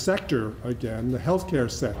entire sector again, the healthcare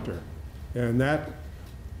sector, and that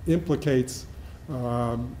implicates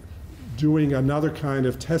doing another kind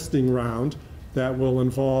of testing round that will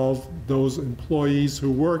involve those employees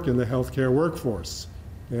who work in the healthcare workforce.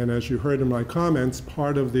 And as you heard in my comments,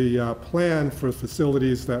 part of the plan for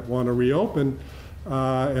facilities that want to reopen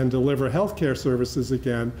and deliver healthcare services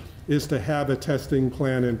again is to have a testing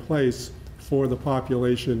plan in place for the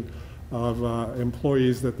population of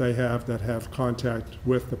employees that they have that have contact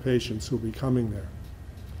with the patients who will be coming there.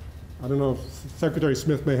 I don't know if Secretary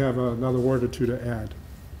Smith may have another word or two to add.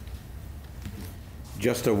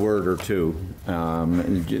 Just a word or two,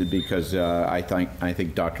 because I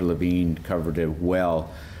think Dr. Levine covered it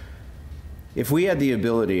well. If we had the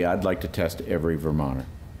ability, I'd like to test every Vermonter.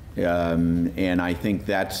 And I think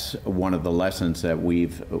that's one of the lessons that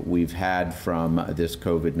we've had from this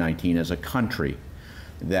COVID-19 as a country,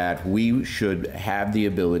 that we should have the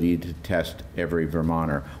ability to test every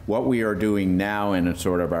Vermonter. What we are doing now in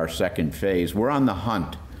sort of our second phase, we're on the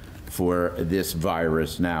hunt for this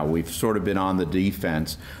virus now. We've sort of been on the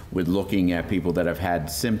defense with looking at people that have had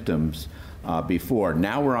symptoms before.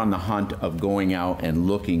 Now we're on the hunt of going out and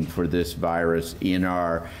looking for this virus in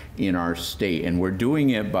our state, and we're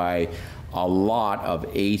doing it by a lot of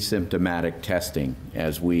asymptomatic testing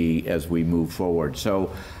as we move forward.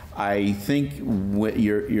 So I think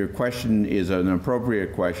your question is an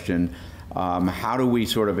appropriate question. how do we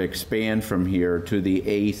sort of expand from here to the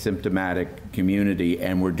asymptomatic community?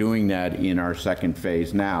 And we're doing that in our second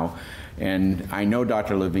phase now. And I know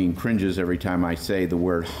Dr. Levine cringes every time I say the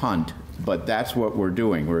word hunt, but that's what we're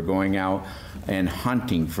doing. We're going out and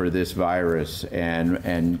hunting for this virus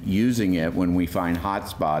and using it when we find hot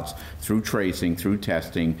spots through tracing, through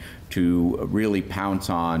testing, to really pounce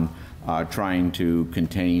on trying to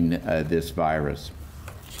contain this virus.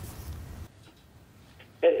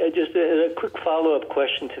 Just a quick follow-up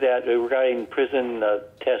question to that regarding prison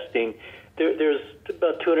testing. There's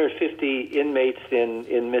about 250 inmates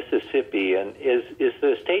in Mississippi, and is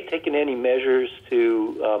the state taking any measures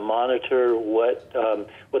to monitor what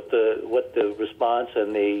the response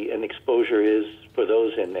and the exposure is for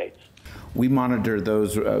those inmates? We monitor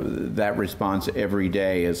that response every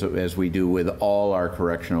day, as we do with all our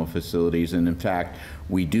correctional facilities. And in fact,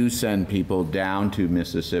 we do send people down to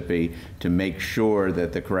Mississippi to make sure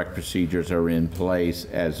that the correct procedures are in place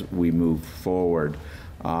as we move forward.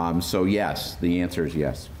 So yes, the answer is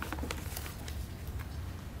yes.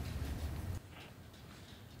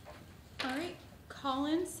 All right,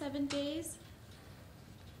 Colin, 7 days.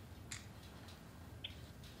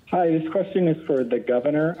 Hi, this question is for the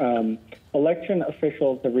governor. Election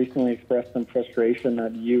officials have recently expressed some frustration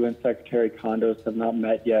that you and Secretary Kondos have not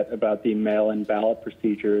met yet about the mail-in ballot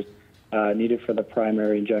procedures needed for the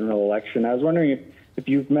primary and general election. I was wondering if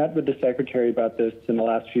you've met with the Secretary about this in the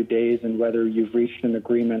last few days and whether you've reached an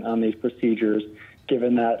agreement on these procedures,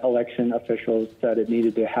 given that election officials said it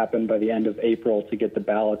needed to happen by the end of April to get the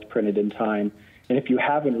ballots printed in time. And if you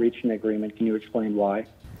haven't reached an agreement, can you explain why?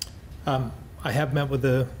 I have met with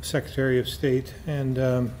the Secretary of State,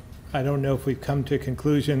 and I don't know if we've come to a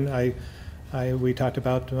conclusion. We talked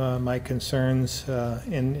about my concerns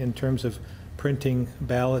in terms of printing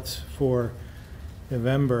ballots for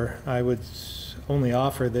November. I would only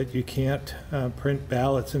offer that you can't print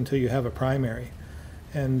ballots until you have a primary,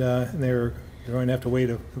 and you're going to have to wait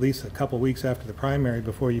at least a couple weeks after the primary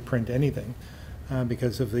before you print anything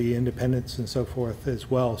because of the independence and so forth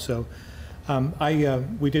as well. So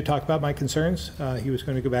we did talk about my concerns. He was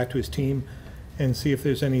going to go back to his team and see if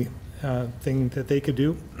there's any thing that they could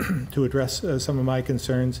do to address some of my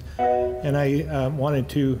concerns. And I wanted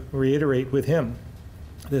to reiterate with him,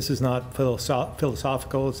 this is not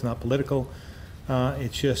philosophical, it's not political,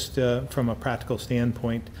 it's just from a practical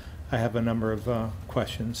standpoint, I have a number of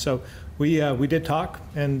questions. So we did talk,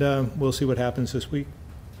 and we'll see what happens this week.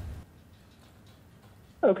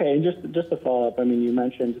 Okay, and just to follow up, I mean, you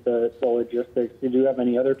mentioned the logistics. Do you have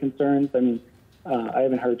any other concerns? I mean, I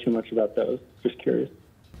haven't heard too much about those. Just curious.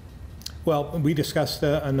 Well, we discussed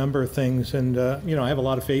a number of things, and I have a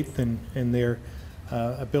lot of faith in their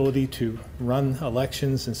ability to run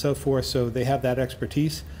elections and so forth, so they have that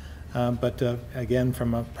expertise. But again,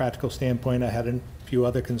 from a practical standpoint, I had a few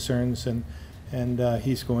other concerns, and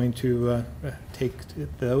he's going to take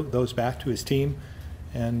those back to his team,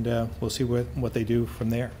 and we'll see what they do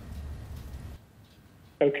from there.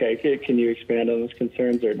 Okay, can you expand on those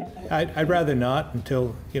concerns or not? I'd rather not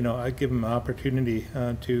until, I give him an opportunity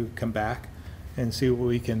to come back and see what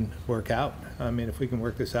we can work out. I mean, if we can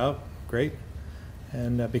work this out, great.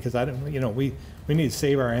 And because I don't, we need to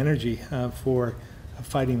save our energy for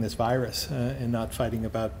fighting this virus and not fighting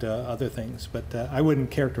about other things. But I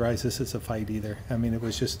wouldn't characterize this as a fight either. I mean, it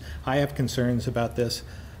was just, I have concerns about this.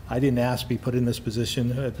 I didn't ask to be put in this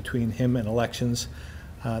position between him and elections.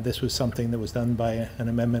 This was something that was done by an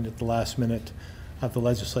amendment at the last minute of the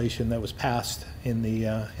legislation that was passed in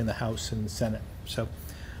the House and Senate. So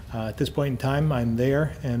at this point in time, I'm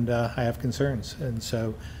there, and I have concerns. And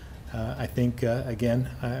so I think, again,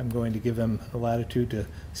 I'm going to give them a latitude to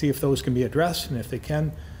see if those can be addressed, and if they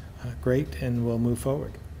can, great, and we'll move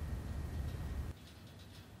forward.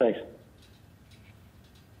 Thanks.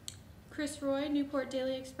 Chris Roy, Newport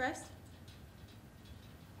Daily Express.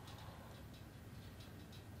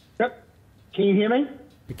 Yep. Can you hear me?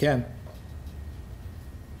 You can.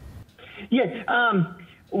 Yes.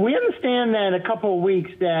 We understand that in a couple of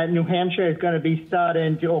weeks that New Hampshire is going to be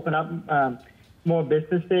starting to open up more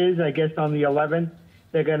businesses. I guess on the 11th,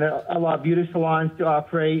 they're going to allow beauty salons to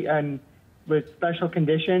operate and with special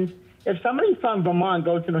conditions. If somebody from Vermont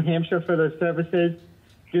goes to New Hampshire for their services,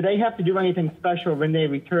 do they have to do anything special when they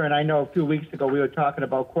return? I know a few weeks ago we were talking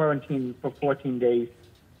about quarantine for 14 days.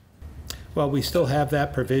 Well, we still have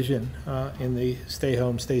that provision in the stay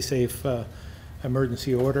home, stay safe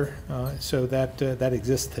emergency order, so that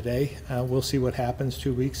exists today. We'll see what happens.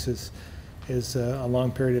 2 weeks is a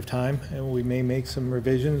long period of time, and we may make some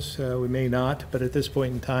revisions, we may not, but at this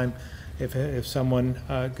point in time, if someone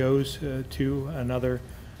goes to another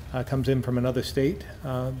comes in from another state,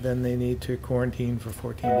 then they need to quarantine for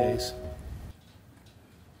 14 days.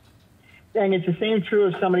 And it's the same true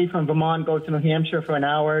if somebody from Vermont goes to New Hampshire for an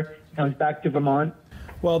hour, comes back to Vermont?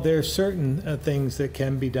 Well, there's certain things that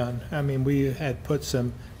can be done. I mean, we had put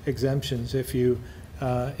some exemptions. If you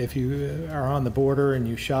are on the border and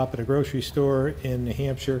you shop at a grocery store in New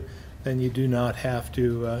Hampshire, then you do not have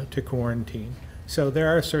to quarantine. So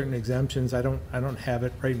there are certain exemptions. I don't have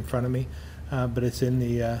it right in front of me, but it's in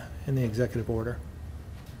the executive order.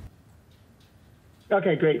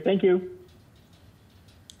 Okay, great. Thank you.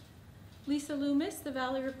 Lisa Loomis, the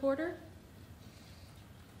Valley Reporter.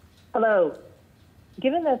 Hello.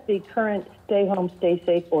 Given that the current stay home, stay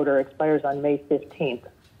safe order expires on May 15th,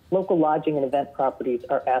 local lodging and event properties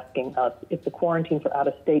are asking us if the quarantine for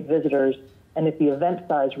out-of-state visitors and if the event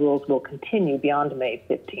size rules will continue beyond May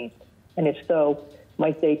 15th. And if so,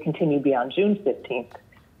 might they continue beyond June 15th?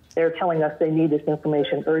 They're telling us they need this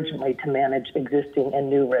information urgently to manage existing and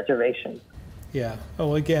new reservations. Yeah.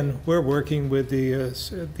 Oh, again, we're working with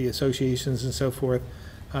the associations and so forth,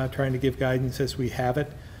 trying to give guidance as we have it.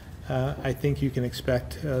 I think you can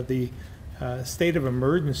expect the state of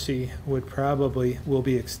emergency will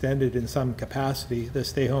be extended in some capacity. The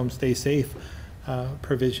stay home, stay safe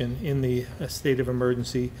provision in the state of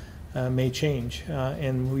emergency may change,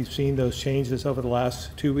 and we've seen those changes over the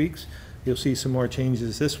last 2 weeks. You'll see some more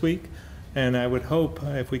changes this week, and I would hope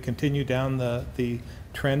if we continue down the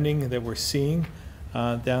trending that we're seeing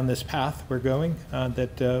down this path we're going,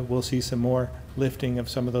 that we'll see some more lifting of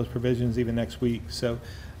some of those provisions even next week. So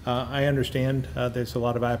I understand there's a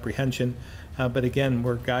lot of apprehension, but again,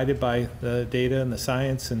 we're guided by the data and the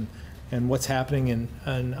science and what's happening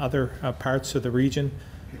in other parts of the region.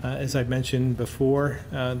 As I mentioned before,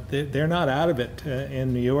 they're not out of it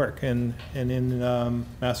in New York and in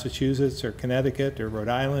Massachusetts or Connecticut or Rhode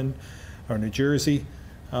Island or New Jersey.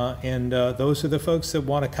 And those are the folks that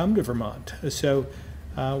want to come to Vermont. So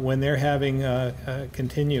when they're having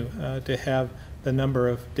continue to have the number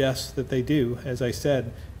of deaths that they do, as I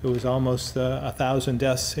said, it was almost 1,000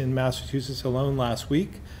 deaths in Massachusetts alone last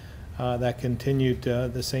week. That continued,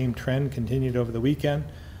 the same trend continued over the weekend.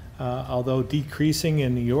 Although decreasing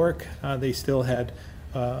in New York, they still had,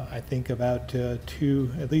 I think, about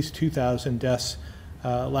at least 2,000 deaths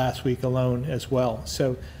last week alone as well.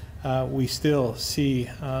 So we still see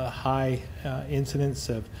high incidence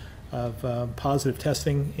of positive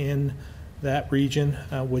testing in that region,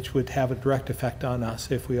 which would have a direct effect on us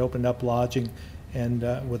if we opened up lodging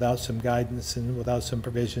and without some guidance and without some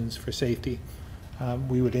provisions for safety,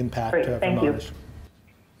 we would impact Vermonters.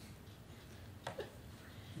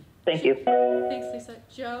 Thank you. Thanks, Lisa.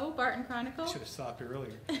 Joe, Barton Chronicle. Should have stopped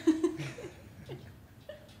earlier.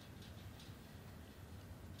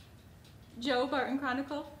 Joe, Barton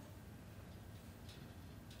Chronicle.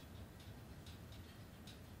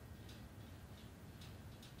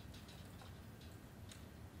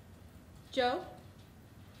 Joe?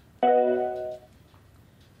 All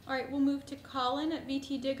right, we'll move to Colin at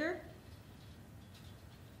VT Digger.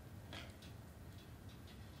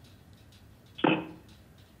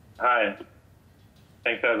 Hi.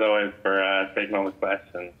 Thanks as always for taking all the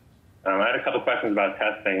questions. I had a couple questions about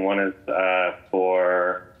testing. One is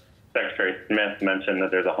for Secretary Smith mentioned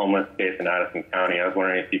that there's a homeless case in Addison County. I was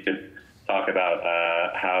wondering if you could talk about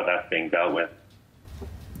how that's being dealt with.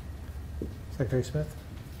 Secretary Smith?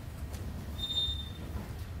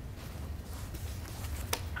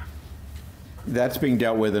 That's being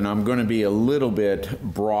dealt with, and I'm going to be a little bit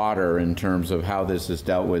broader in terms of how this is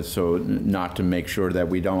dealt with, so not to make sure that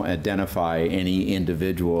we don't identify any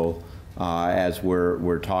individual as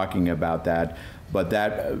we're talking about that. But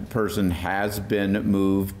that person has been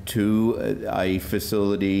moved to a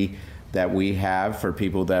facility that we have for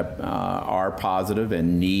people that are positive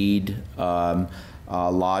and need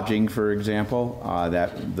lodging, for example.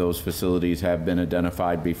 Those facilities have been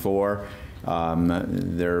identified before.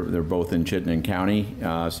 They're both in Chittenden County,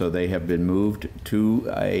 so they have been moved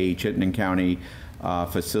to a Chittenden County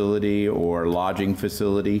facility or lodging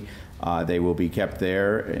facility. They will be kept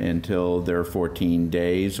there until their 14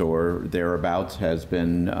 days or thereabouts has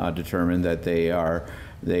been determined that they are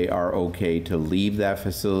okay to leave that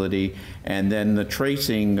facility. And then the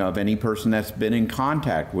tracing of any person that's been in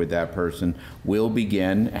contact with that person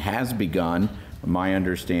has begun. My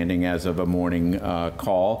understanding as of a morning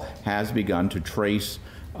call has begun to trace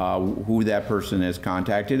who that person has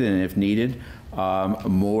contacted, and if needed,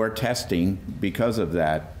 more testing because of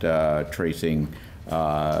that tracing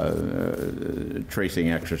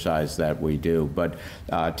tracing exercise that we do. But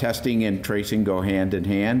testing and tracing go hand in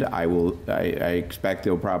hand. I expect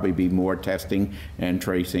there'll probably be more testing and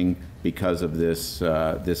tracing because of this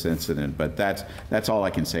this incident. But that's all I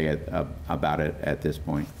can say about it at this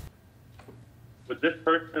point. With this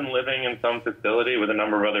person living in some facility with a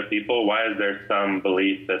number of other people, why is there some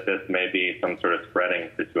belief that this may be some sort of spreading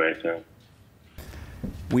situation?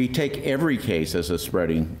 We take every case as a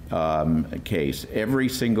spreading case. Every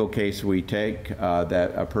single case we take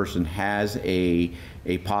that a person has a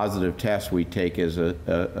positive test, we take as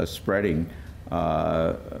a spreading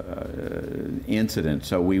incident.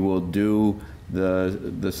 So we will do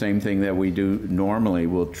the same thing that we do normally.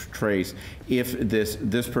 We'll trace if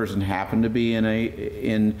this person happened to be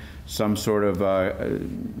in some sort of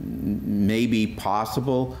maybe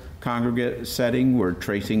possible congregate setting. We're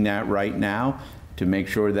tracing that right now to make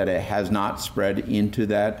sure that it has not spread into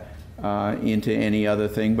that into any other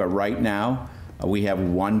thing. But right now we have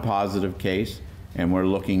one positive case, and we're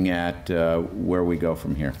looking at where we go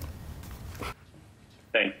from here.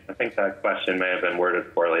 Thanks. I think that question may have been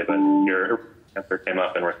worded poorly, but your answer came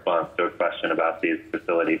up in response to a question about these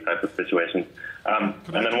facility type of situations. And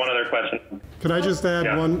then one other question. Could I just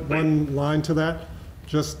add one line to that?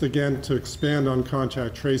 Just again to expand on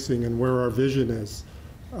contact tracing and where our vision is.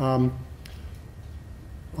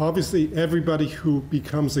 Obviously, everybody who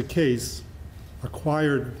becomes a case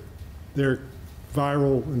acquired their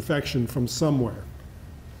viral infection from somewhere.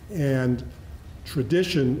 And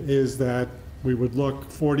tradition is that we would look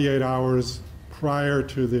 48 hours prior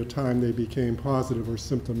to the time they became positive or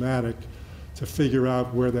symptomatic to figure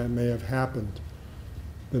out where that may have happened.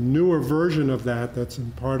 The newer version of that, that's in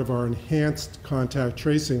part of our enhanced contact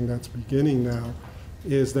tracing that's beginning now,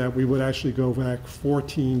 is that we would actually go back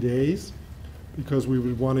 14 days because we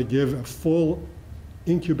would want to give a full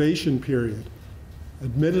incubation period.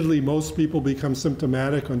 Admittedly, most people become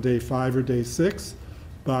symptomatic on day 5 or day 6,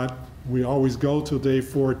 but we always go till day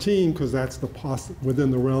 14 because that's within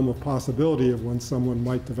the realm of possibility of when someone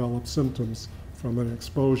might develop symptoms from an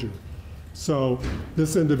exposure. So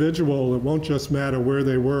this individual, it won't just matter where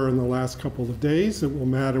they were in the last couple of days, it will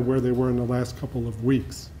matter where they were in the last couple of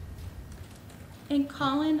weeks. And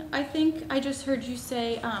Colin, I think I just heard you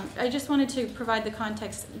say, I just wanted to provide the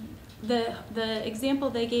context. The example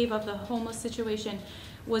they gave of the homeless situation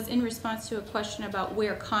was in response to a question about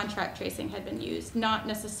where contract tracing had been used, not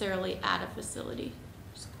necessarily at a facility.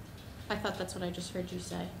 I thought that's what I just heard you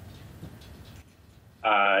say.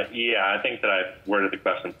 Yeah, I think that I worded the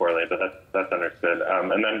question poorly, but that's understood.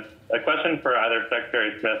 And then a question for either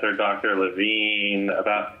Secretary Smith or Dr. Levine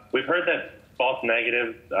about, we've heard that false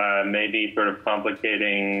negatives may be sort of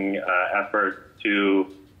complicating efforts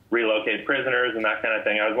to relocate prisoners and that kind of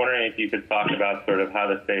thing. I was wondering if you could talk about sort of how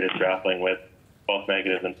the state is grappling with false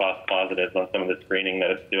negatives and false positives on some of the screening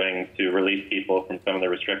that it's doing to release people from some of the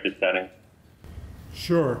restricted settings.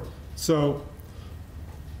 Sure. So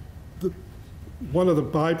one of the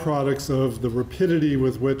byproducts of the rapidity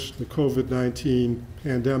with which the COVID-19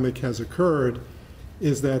 pandemic has occurred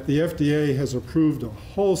is that the FDA has approved a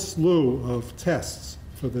whole slew of tests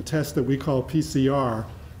for the test that we call PCR,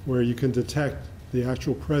 where you can detect the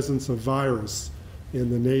actual presence of virus in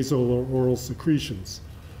the nasal or oral secretions.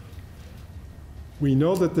 We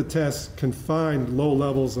know that the tests can find low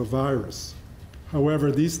levels of virus.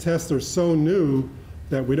 However, these tests are so new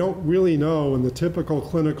that we don't really know in the typical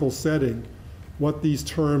clinical setting what these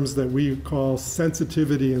terms that we call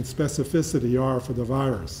sensitivity and specificity are for the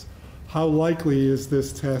virus. How likely is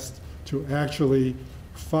this test to actually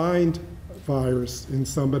find virus in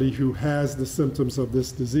somebody who has the symptoms of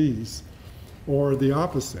this disease, or the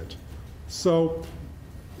opposite? So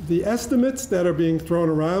the estimates that are being thrown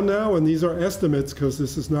around now, and these are estimates because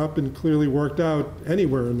this has not been clearly worked out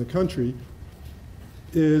anywhere in the country,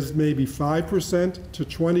 is maybe 5% to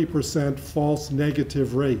 20% false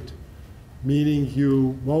negative rate, meaning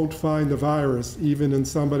you won't find the virus even in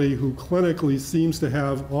somebody who clinically seems to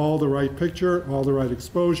have all the right picture, all the right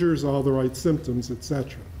exposures, all the right symptoms,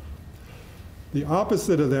 etc. The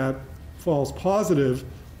opposite of that, false positive,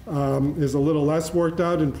 is a little less worked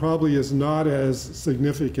out and probably is not as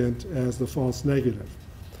significant as the false negative.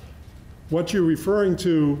 What you're referring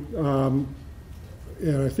to,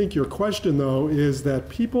 and I think your question though, is that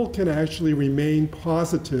people can actually remain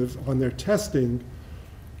positive on their testing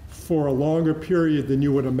for a longer period than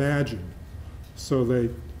you would imagine. So they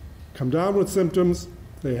come down with symptoms,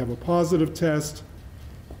 they have a positive test,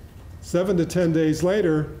 7 to 10 days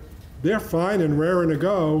later, they're fine and raring to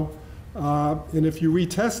go. And if you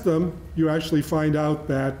retest them, you actually find out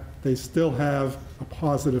that they still have a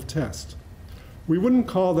positive test. We wouldn't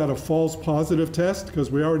call that a false positive test because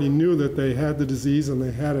we already knew that they had the disease and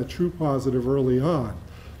they had a true positive early on.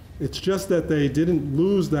 It's just that they didn't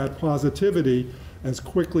lose that positivity as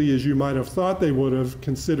quickly as you might have thought they would have,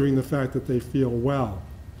 considering the fact that they feel well.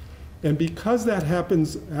 And because that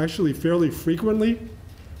happens actually fairly frequently,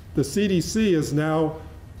 the CDC is now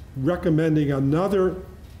recommending another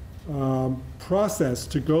process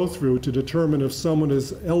to go through to determine if someone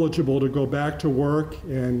is eligible to go back to work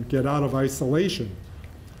and get out of isolation.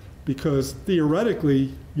 Because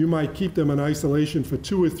theoretically, you might keep them in isolation for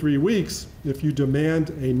 2 or 3 weeks if you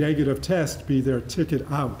demand a negative test be their ticket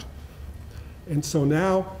out. And so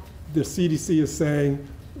now the CDC is saying,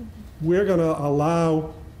 we're going to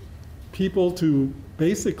allow people to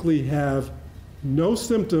basically have no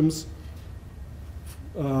symptoms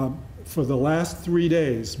for the last 3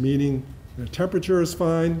 days, meaning their temperature is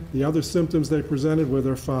fine, the other symptoms they presented with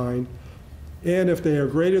are fine, and if they are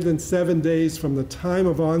greater than 7 days from the time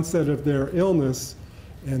of onset of their illness,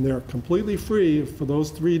 and they're completely free for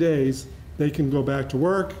those 3 days, they can go back to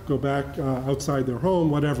work, go back outside their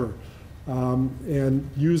home, whatever, and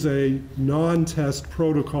use a non-test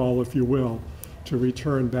protocol, if you will, to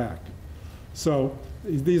return back. So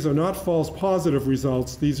these are not false positive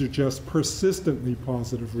results, these are just persistently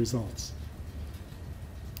positive results.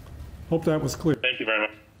 Hope that was clear. Thank you very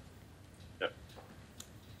much. Yep.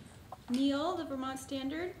 Neil, the Vermont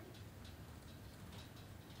Standard.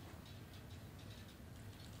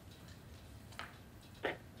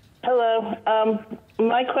 Hello.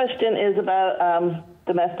 My question is about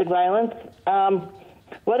domestic violence.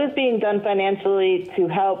 What is being done financially to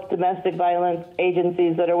help domestic violence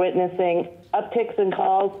agencies that are witnessing upticks in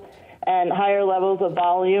calls and higher levels of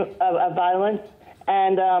volume of violence?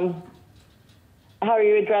 And how are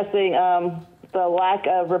you addressing the lack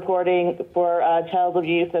of reporting for child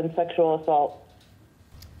abuse and sexual assault?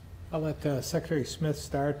 I'll let Secretary Smith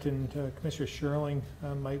start, and Commissioner Sherling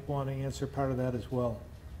might want to answer part of that as well.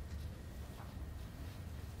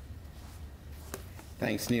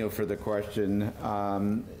 Thanks, Neil, for the question.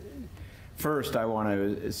 First, I want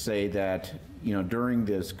to say that, you know, during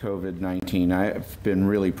this COVID-19, I've been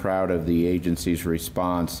really proud of the agency's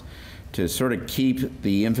response to sort of keep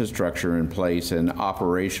the infrastructure in place and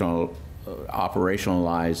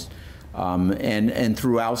operationalized, and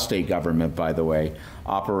throughout state government, by the way,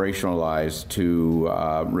 operationalized to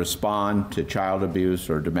respond to child abuse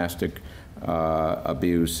or domestic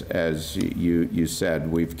abuse, as you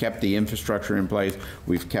said. We've kept the infrastructure in place.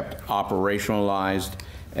 We've kept operationalized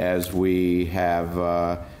as we have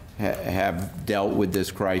dealt with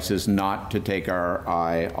this crisis, not to take our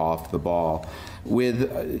eye off the ball. With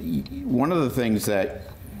one of the things that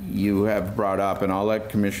you have brought up, and I'll let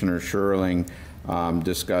Commissioner Sherling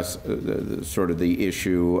discuss sort of the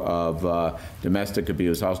issue of domestic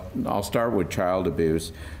abuse. I'll start with child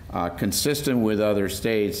abuse. Consistent with other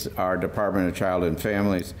states, our Department of Child and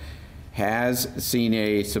Families has seen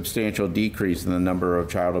a substantial decrease in the number of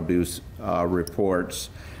child abuse reports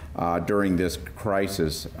during this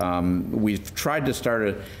crisis. We've tried to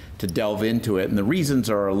start to delve into it, and the reasons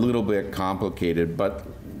are a little bit complicated, but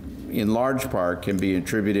in large part can be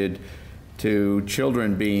attributed to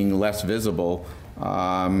children being less visible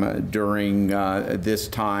during this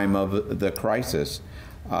time of the crisis.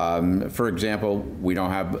 For example, we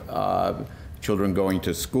don't have children going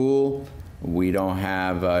to school. We don't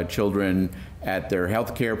have children at their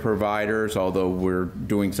health care providers, although we're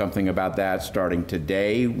doing something about that starting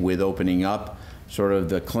today with opening up sort of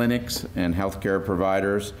the clinics and health care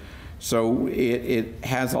providers. So it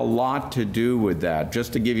has a lot to do with that.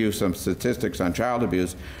 Just to give you some statistics on child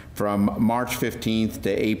abuse, from March 15th to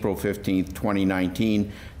April 15th,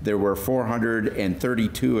 2019, there were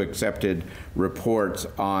 432 accepted reports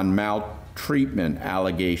on maltreatment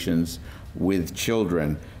allegations with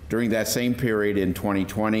children. During that same period in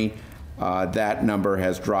 2020, that number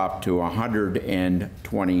has dropped to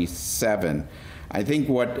 127. I think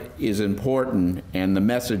what is important, and the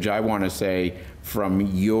message I want to say from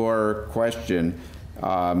your question,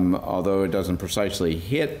 although it doesn't precisely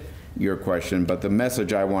hit your question, but the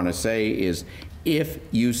message I want to say is, if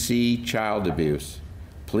you see child abuse,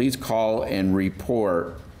 please call and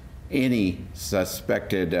report any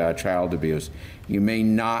suspected child abuse. You may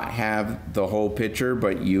not have the whole picture,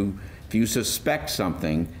 but if you suspect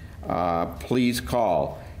something, please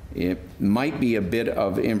call. It might be a bit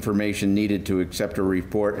of information needed to accept a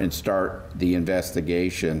report and start the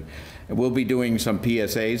investigation. We'll be doing some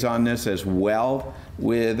PSAs on this as well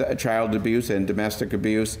with child abuse and domestic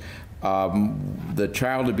abuse. The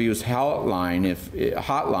child abuse hotline,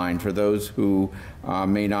 for those who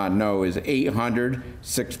may not know, is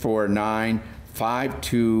 800-649-4649.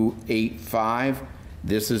 5285.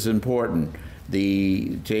 This is important.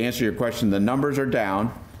 To answer your question, the numbers are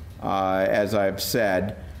down, as I've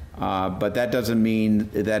said, but that doesn't mean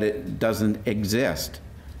that it doesn't exist.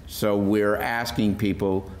 So we're asking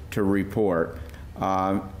people to report.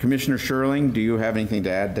 Commissioner Sherling, do you have anything to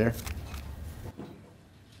add there?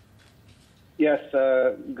 Yes,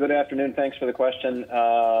 good afternoon. Thanks for the question.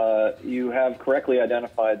 You have correctly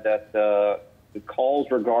identified that the calls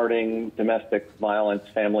regarding domestic violence,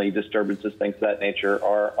 family disturbances, things of that nature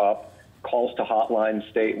are up. Calls to hotlines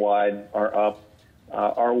statewide are up.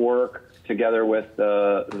 Our work together with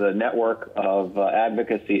the network of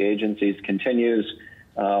advocacy agencies continues.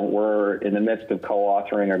 We're in the midst of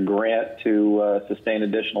co-authoring a grant to sustain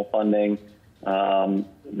additional funding.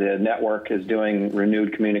 The network is doing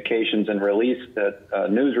renewed communications and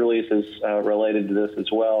news releases related to this as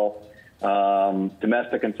well.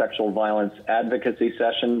 Domestic and sexual violence advocacy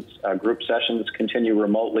sessions, group sessions continue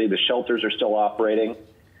remotely. The shelters are still operating.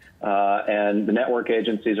 And the network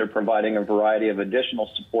agencies are providing a variety of additional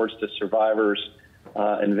supports to survivors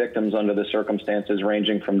and victims under the circumstances,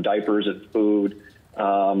 ranging from diapers and food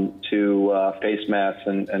to face masks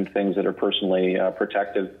and things that are personally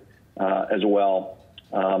protective as well.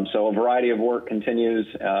 So a variety of work continues.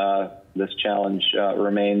 This challenge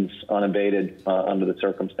remains unabated under the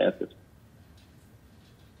circumstances.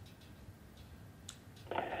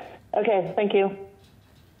 Okay, thank you.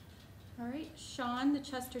 All right, Sean, the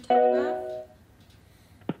Chester Telegraph.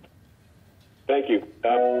 Thank you.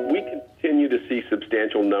 We continue to see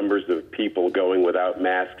substantial numbers of people going without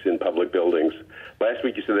masks in public buildings. Last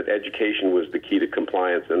week you said that education was the key to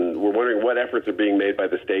compliance, and we're wondering what efforts are being made by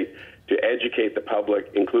the state to educate the public,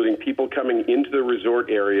 including people coming into the resort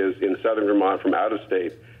areas in southern Vermont from out of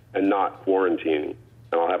state and not quarantining.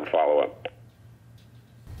 And I'll have a follow-up.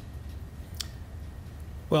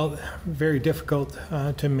 Well, very difficult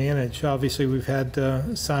to manage. Obviously, we've had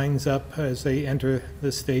signs up as they enter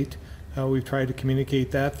the state. We've tried to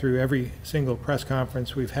communicate that through every single press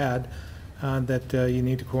conference we've had, that you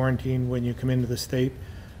need to quarantine when you come into the state.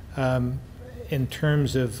 In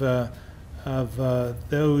terms of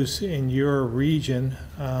those in your region,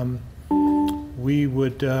 we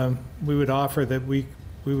would offer that we'd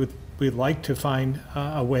like to find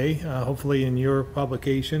a way, hopefully in your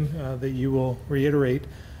publication, that you will reiterate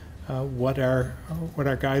what our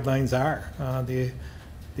guidelines are.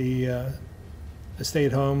 The stay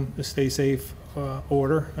at home, the stay safe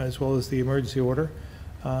order, as well as the emergency order,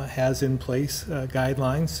 has in place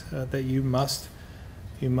guidelines that you must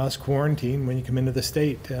quarantine when you come into the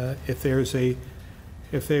state. If there's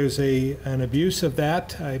an abuse of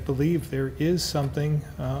that, I believe there is something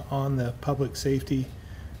on the public safety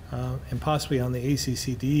and possibly on the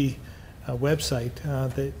ACCD website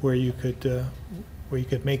where you could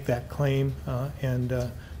make that claim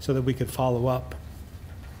and so that we could follow up.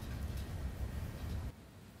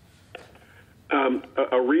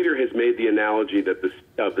 A reader has made the analogy that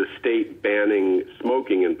the state banning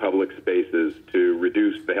smoking in public spaces to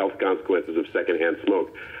reduce the health consequences of secondhand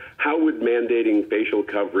smoke. How would mandating facial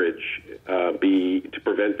coverage to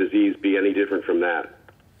prevent disease be any different from that?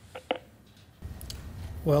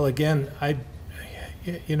 Well, again,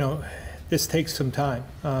 this takes some time.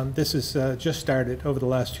 This has just started over the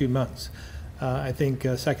last 2 months. I think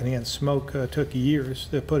secondhand smoke took years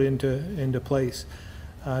to put into place.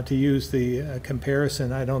 To use the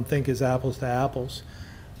comparison, I don't think is apples to apples.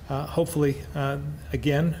 Hopefully,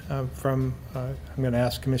 again, I'm going to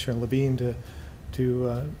ask Commissioner Levine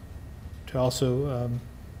to also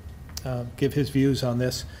give his views on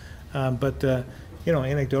this. But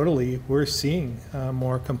anecdotally, we're seeing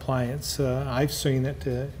more compliance. I've seen it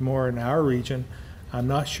more in our region. I'm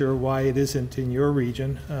not sure why it isn't in your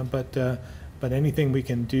region, but anything we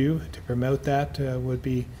can do to promote that would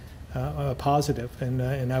be positive,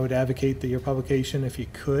 and I would advocate that your publication, if you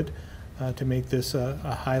could, to make this a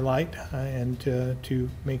highlight and to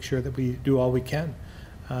make sure that we do all we can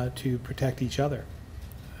to protect each other.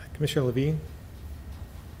 Commissioner Levine?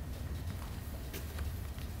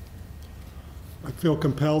 I feel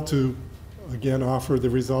compelled to, again, offer the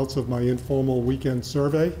results of my informal weekend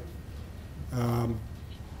survey.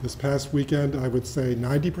 This past weekend, I would say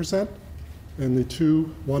 90%, and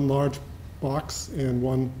one large box and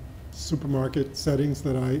one supermarket settings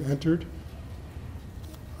that I entered.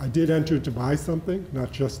 I did enter to buy something,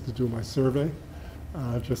 not just to do my survey,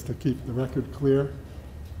 just to keep the record clear.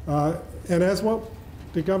 And as what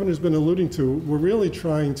the governor's been alluding to, we're really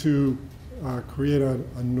trying to create a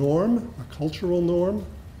norm, a cultural norm,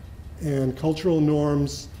 and cultural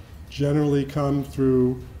norms generally come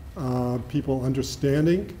through people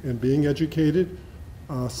understanding and being educated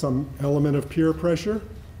some element of peer pressure,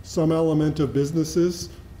 some element of businesses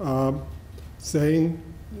saying,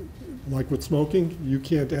 like with smoking, you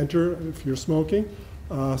can't enter if you're smoking.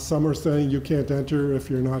 Some are saying you can't enter if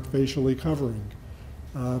you're not facially covering.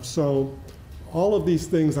 So all of these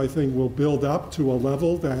things, I think, will build up to a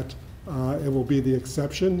level that it will be the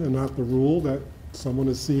exception and not the rule that someone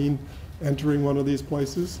is seen entering one of these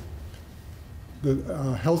places. The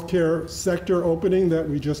healthcare sector opening that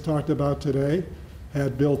we just talked about today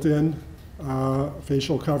had built-in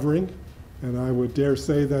facial covering, and I would dare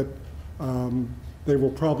say that they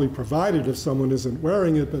will probably provide it if someone isn't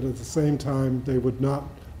wearing it, but at the same time, they would not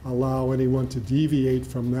allow anyone to deviate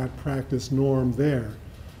from that practice norm there.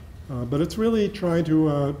 But it's really trying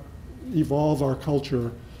to evolve our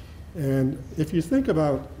culture. And if you think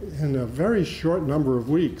about, in a very short number of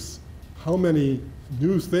weeks, how many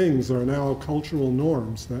new things are now cultural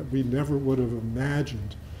norms that we never would have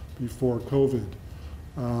imagined before COVID.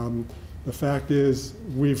 The fact is,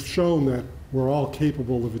 we've shown that we're all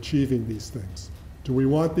capable of achieving these things. Do we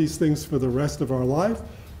want these things for the rest of our life?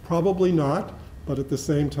 Probably not, but at the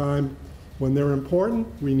same time, when they're important,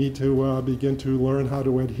 we need to begin to learn how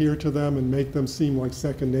to adhere to them and make them seem like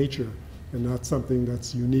second nature and not something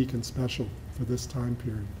that's unique and special for this time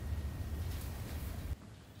period.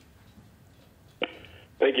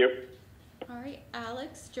 Thank you. All right,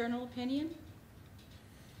 Alex, Journal Opinion.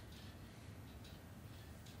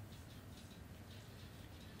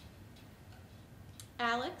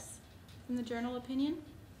 Alex, from the Journal Opinion.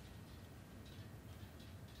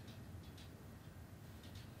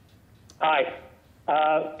 Hi.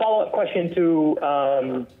 Follow-up question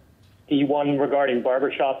to the one regarding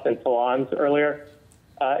barbershops and salons earlier.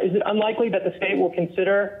 Is it unlikely that the state will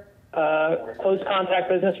consider close contact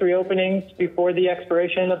business reopenings before the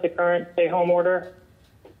expiration of the current stay-home order?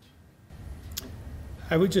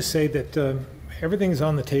 I would just say that everything's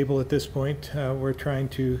on the table at this point. We're trying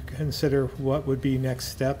to consider what would be next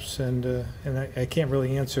steps, and I can't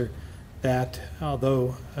really answer that,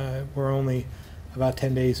 although we're only about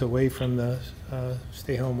 10 days away from the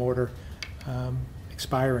stay-home order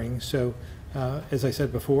expiring. So, as I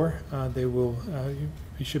said before, you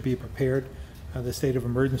should be prepared. The state of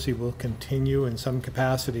emergency will continue in some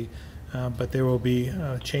capacity, but there will be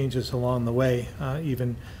changes along the way,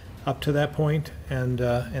 even up to that point and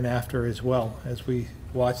after as well, as we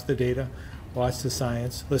watch the data, watch the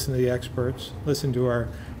science, listen to the experts, listen to our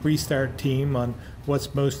restart team on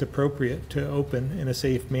what's most appropriate to open in a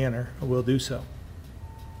safe manner. We'll do so.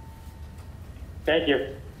 Thank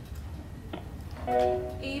you.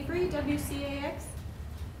 Avery, WCAX.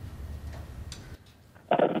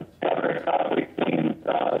 We've seen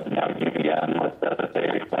now UVM with the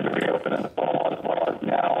they plan to reopen in the fall, as well as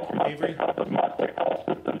now because of Mosaic Health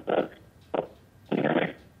Systems. Can you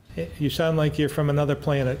hear me? You sound like you're from another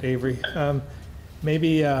planet, Avery.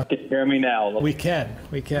 Maybe. Can you hear me now? We can.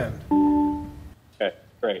 We can. Okay,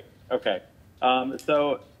 great. Okay.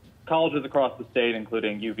 So colleges across the state,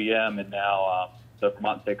 including UVM and now the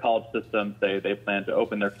Vermont State College System, they plan to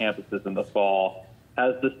open their campuses in the fall.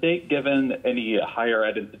 Has the state given any higher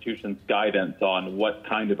ed institutions guidance on what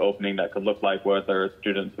kind of opening that could look like, whether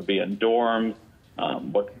students would be in dorms,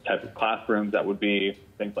 what type of classrooms that would be,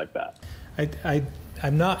 things like that?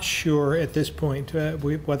 I'm not sure at this point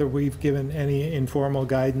whether we've given any informal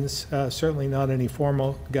guidance, certainly not any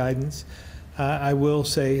formal guidance. I will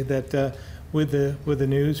say that with the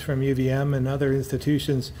news from UVM and other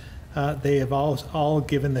institutions, they have all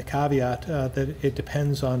given the caveat that it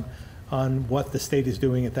depends on what the state is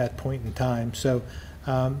doing at that point in time. So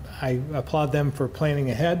I applaud them for planning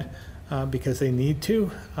ahead because they need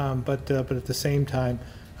to, but at the same time,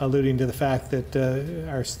 alluding to the fact that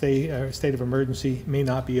our state of emergency may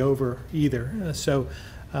not be over either. So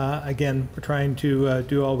again, we're trying to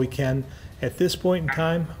do all we can at this point in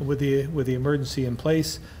time with the emergency in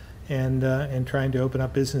place, and trying to open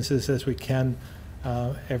up businesses as we can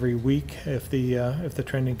every week if the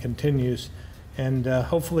trending continues. And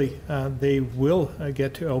hopefully they will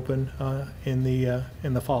get to open in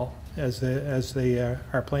the fall as they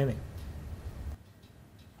are planning.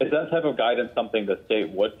 Is that type of guidance something the state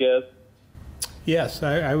would give? Yes,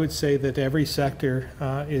 I would say that every sector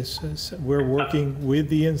we're working with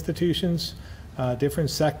the institutions, different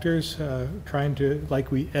sectors, trying to,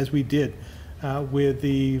 as we did with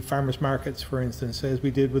the farmers markets, for instance, as we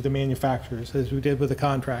did with the manufacturers, as we did with the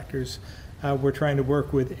contractors. We're trying to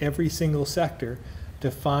work with every single sector to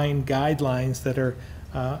find guidelines that are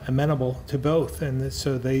amenable to both, and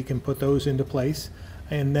so they can put those into place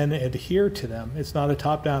and then adhere to them. It's not a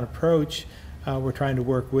top-down approach. We're trying to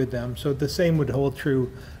work with them. So the same would hold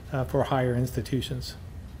true for higher institutions.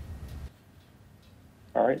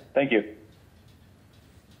 All right, thank you.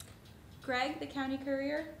 Greg, the County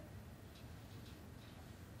Courier.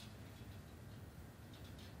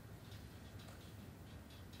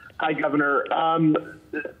 Hi, Governor.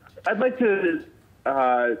 I'd like to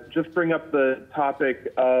just bring up the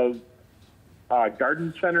topic of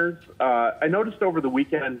garden centers. I noticed over the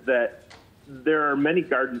weekend that there are many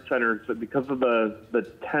garden centers that, because of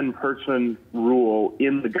the 10-person rule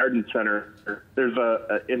in the garden center, there's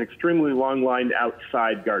an extremely long line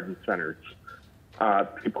outside garden centers.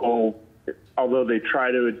 People, although they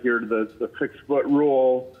try to adhere to the 6-foot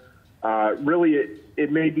rule, really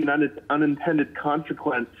it may be an unintended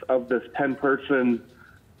consequence of this 10-person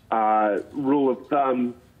rule of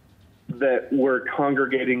thumb that we're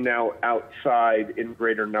congregating now outside in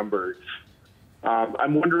greater numbers.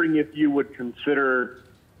 I'm wondering if you would consider,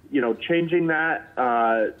 changing that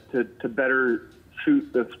to better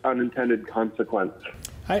suit this unintended consequence.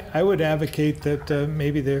 I would advocate that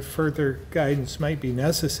maybe the further guidance might be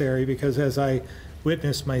necessary, because as I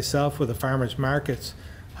witnessed myself with the farmers markets,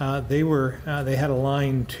 they had a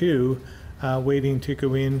line too, waiting to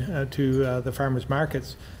go in to the farmers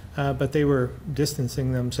markets, but they were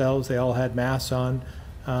distancing themselves. They all had masks on.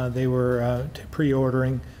 They were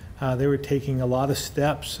pre-ordering. They were taking a lot of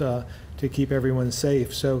steps to keep everyone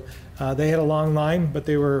safe. So they had a long line, but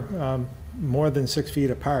they were more than 6 feet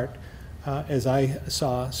apart, as I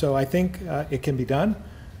saw. So I think it can be done.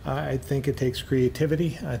 I think it takes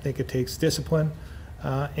creativity. I think it takes discipline.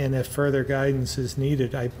 And if further guidance is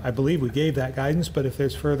needed, I believe we gave that guidance, but if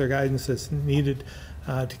there's further guidance that's needed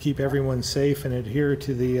to keep everyone safe and adhere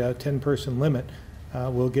to the 10-person limit,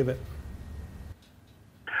 we'll give it.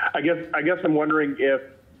 I guess I'm wondering if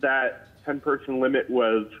that 10-person limit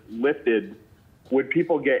was lifted, would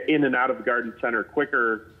people get in and out of the garden center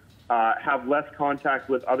quicker, have less contact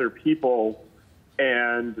with other people,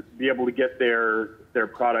 and be able to get their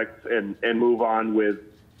products and move on with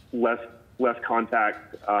less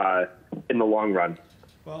contact in the long run?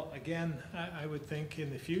 Well, again, I would think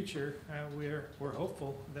in the future, we're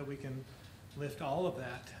hopeful that we can lift all of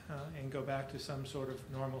that and go back to some sort of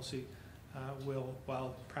normalcy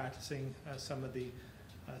while practicing some of the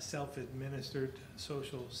self-administered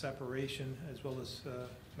social separation, as well as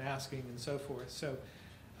masking and so forth. So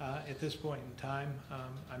at this point in time,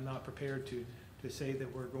 I'm not prepared to say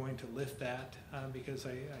that we're going to lift that because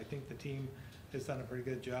I think the team has done a pretty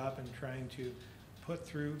good job in trying to put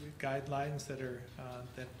through guidelines that are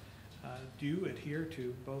do adhere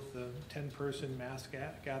to both the 10-person mass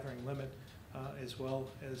gathering limit as well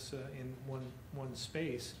as in one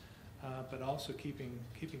space, but also keeping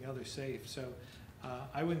others safe. So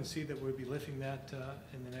I wouldn't see that we'd be lifting that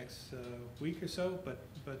in the next week or so,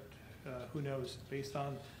 but who knows, based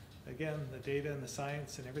on, again, the data and the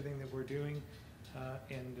science and everything that we're doing,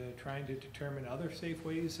 and trying to determine other safe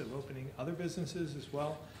ways of opening other businesses as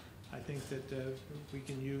well. I think that we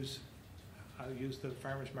can use the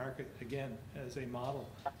farmers market again as a model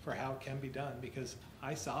for how it can be done, because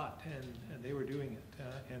I saw it and they were doing it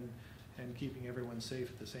and keeping everyone safe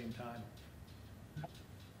at the same time.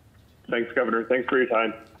 Thanks, Governor. Thanks for your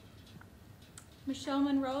time. Michelle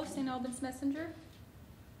Monroe, St. Albans Messenger.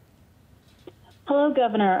 Hello,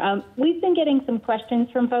 Governor. We've been getting some questions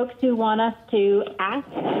from folks who want us to ask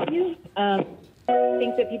you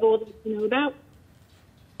things that people would like to know about.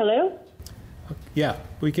 Hello? Yeah,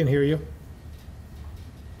 we can hear you.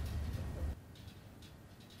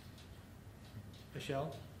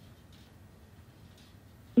 Michelle?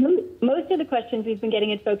 Most of the questions we've been getting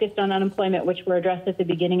is focused on unemployment, which were addressed at the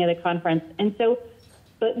beginning of the conference. And so,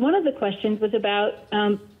 but one of the questions was about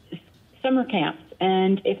summer camps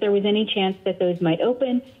and if there was any chance that those might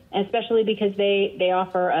open, especially because they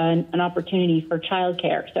offer an opportunity for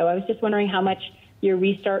childcare. So I was just wondering how much your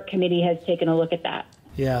Restart Committee has taken a look at that.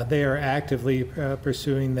 Yeah, they are actively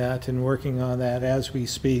pursuing that and working on that as we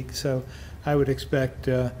speak. So I would expect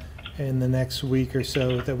in the next week or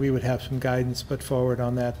so that we would have some guidance put forward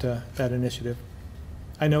on that initiative.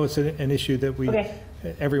 I know it's an issue that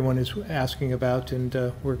everyone is asking about, and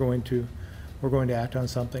we're going to act on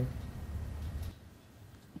something.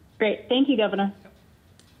 Great, thank you, Governor.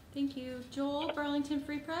 Thank you. Joel, Burlington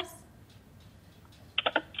Free Press.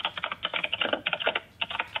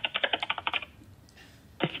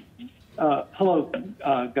 Hello,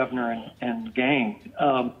 Governor and gang.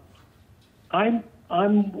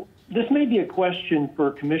 This may be a question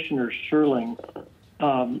for Commissioner Sherling.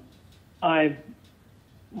 I've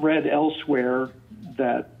read elsewhere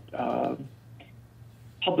that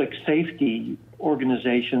public safety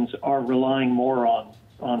organizations are relying more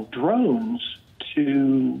on drones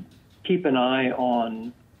to keep an eye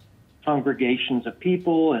on congregations of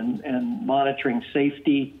people and monitoring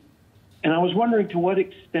safety. And I was wondering to what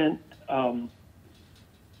extent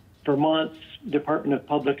Vermont's Department of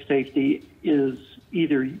Public Safety is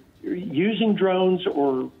either using drones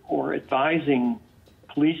or advising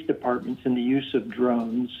police departments in the use of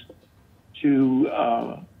drones to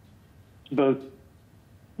both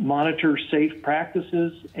monitor safe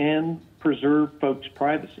practices and preserve folks'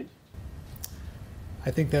 privacy.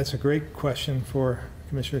 I think that's a great question for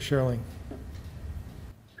Commissioner Sherling.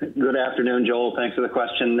 Good afternoon, Joel. Thanks for the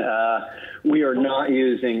question. We are not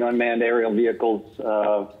using unmanned aerial vehicles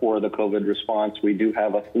for the COVID response. We do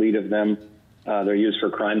have a fleet of them. They're used for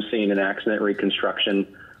crime scene and accident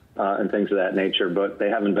reconstruction and things of that nature, but they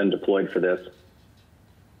haven't been deployed for this.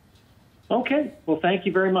 Okay. Well, thank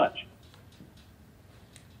you very much.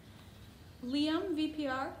 Liam,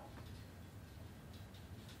 VPR.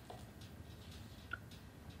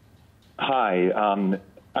 Hi.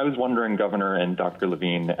 I was wondering, Governor and Dr.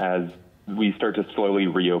 Levine, as we start to slowly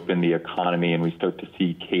reopen the economy and we start to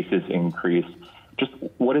see cases increase, just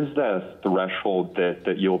what is the threshold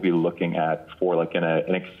that you'll be looking at for like an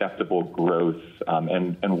acceptable growth,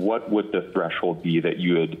 and what would the threshold be that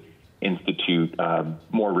you would institute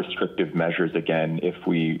more restrictive measures again if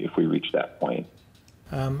we reach that point?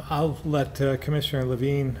 I'll let Commissioner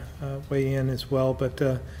Levine weigh in as well,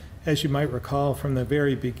 but as you might recall from the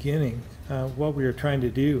very beginning, what we were trying to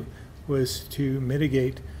do was to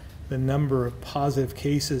mitigate the number of positive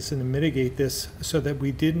cases and to mitigate this so that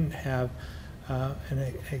we didn't have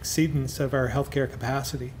an exceedance of our healthcare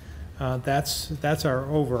capacity. That's our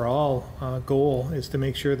overall goal, is to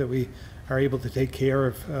make sure that we are able to take care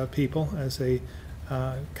of people as they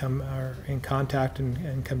are in contact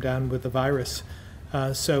and come down with the virus.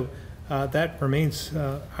 So that remains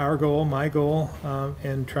our goal, my goal,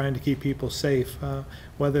 and trying to keep people safe.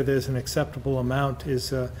 Whether there's an acceptable amount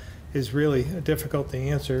is really difficult to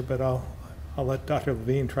answer, but I'll let Dr.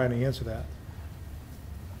 Levine try to answer that.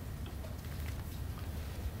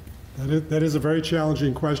 That is a very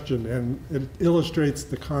challenging question, and it illustrates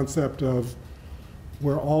the concept of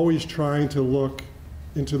we're always trying to look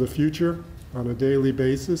into the future on a daily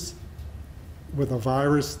basis with a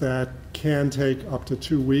virus that can take up to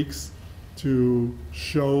 2 weeks to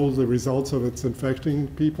show the results of its infecting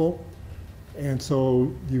people. And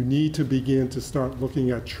so you need to begin to start looking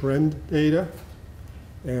at trend data.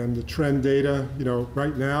 And the trend data,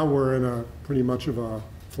 right now we're in a pretty much of a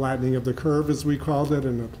flattening of the curve, as we called it,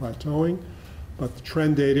 and a plateauing. But the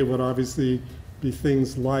trend data would obviously be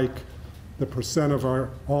things like the percent of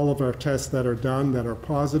all of our tests that are done that are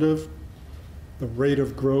positive, the rate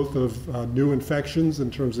of growth of new infections in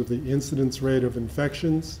terms of the incidence rate of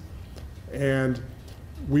infections. And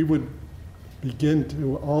we would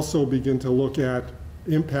also begin to look at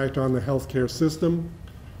impact on the healthcare system,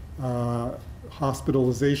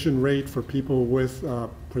 hospitalization rate for people with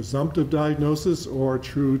presumptive diagnosis or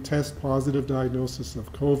true test positive diagnosis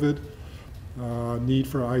of COVID, need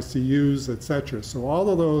for ICUs, et cetera. So all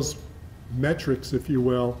of those metrics, if you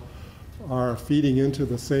will, are feeding into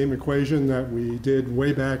the same equation that we did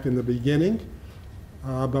way back in the beginning,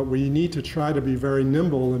 but we need to try to be very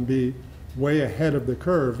nimble and be way ahead of the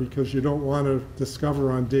curve, because you don't want to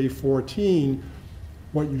discover on day 14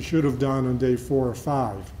 what you should have done on day 4 or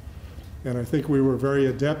 5. And I think we were very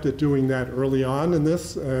adept at doing that early on in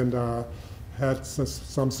this, and had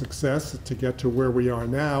some success to get to where we are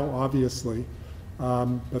now, obviously.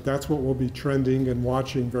 But that's what we'll be trending and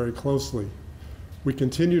watching very closely. We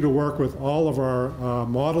continue to work with all of our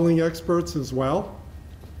modeling experts as well.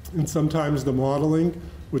 And sometimes the modeling,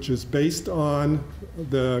 which is based on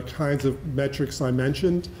the kinds of metrics I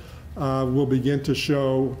mentioned, will begin to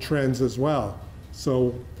show trends as well.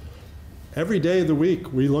 So every day of the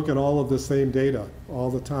week, we look at all of the same data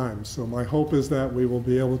all the time. So my hope is that we will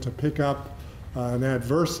be able to pick up an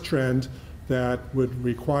adverse trend that would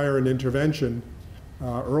require an intervention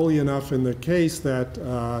early enough in the case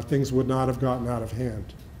that things would not have gotten out of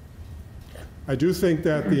hand. I do think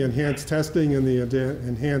that the enhanced testing and the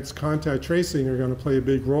enhanced contact tracing are going to play a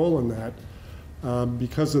big role in that,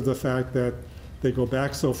 because of the fact that they go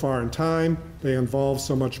back so far in time, they involve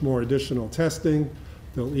so much more additional testing.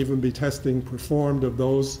 There'll even be testing performed of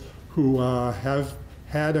those who have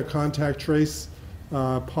had a contact trace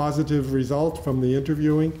positive result from the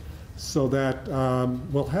interviewing, so that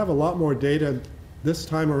we'll have a lot more data this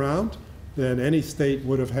time around than any state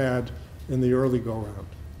would have had in the early go-round.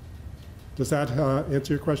 Does that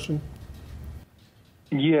answer your question?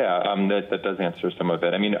 Yeah, that does answer some of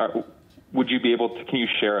it. I mean, would you be able to, can you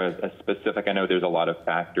share a specific, I know there's a lot of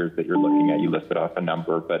factors that you're looking at, you listed off a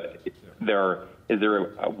number, but is there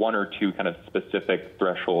one or two kind of specific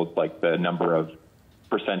thresholds, like the number of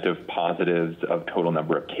 % of positives of total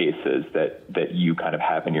number of cases that you kind of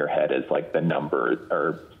have in your head as like the number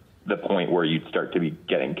or the point where you'd start to be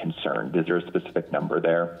getting concerned? Is there a specific number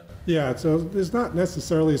there? Yeah, so there's not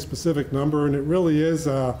necessarily a specific number, and it really is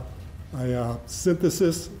a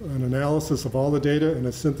synthesis, an analysis of all the data, and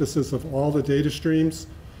a synthesis of all the data streams.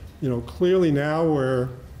 You know, clearly now we're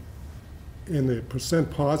in the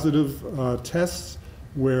 % positive tests,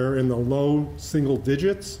 we're in the low single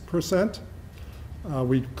digits %.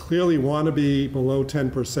 We clearly want to be below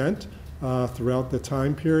 10% throughout the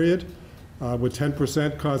time period. Would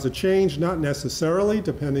 10% cause a change? Not necessarily,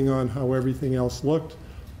 depending on how everything else looked,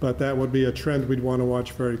 but that would be a trend we'd want to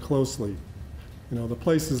watch very closely. You know, the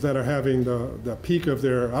places that are having the peak of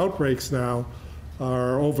their outbreaks now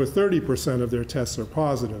are over 30% of their tests are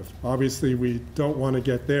positive. Obviously, we don't want to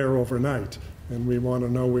get there overnight, and we want to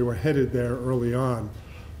know we were headed there early on.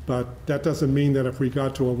 But that doesn't mean that if we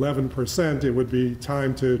got to 11%, it would be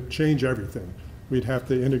time to change everything. We'd have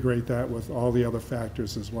to integrate that with all the other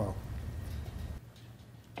factors as well.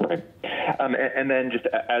 Right. And then just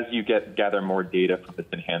as you gather more data from this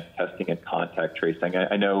enhanced testing and contact tracing,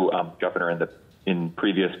 I know, Governor, in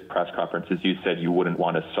previous press conferences, you said you wouldn't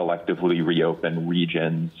want to selectively reopen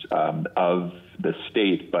regions of the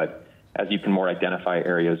state, but as you can more identify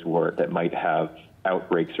areas that might have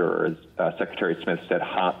outbreaks, or as Secretary Smith said,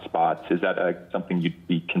 hot spots, is that something you'd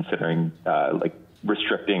be considering, like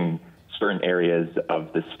restricting certain areas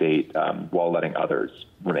of the state while letting others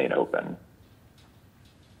remain open?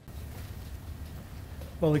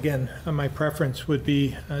 Well, again, my preference would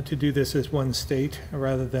be to do this as one state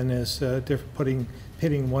rather than as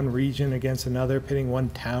pitting one region against another, pitting one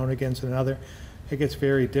town against another. It gets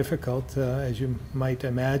very difficult, as you might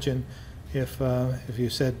imagine, if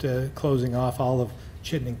you said closing off all of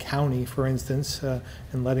Chittenden County, for instance,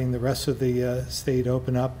 and letting the rest of the state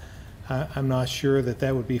open up. I'm not sure that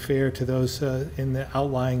that would be fair to those in the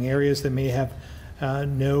outlying areas that may have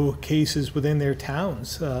no cases within their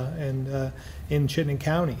towns and in Chittenden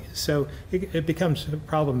County. So it becomes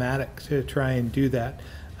problematic to try and do that.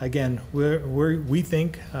 Again, we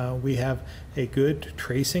think we have a good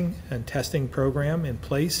tracing and testing program in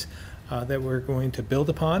place that we're going to build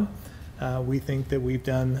upon. We think that we've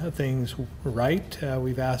done things right.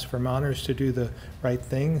 We've asked Vermonters to do the right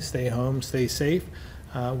thing, stay home, stay safe.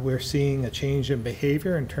 We're seeing a change in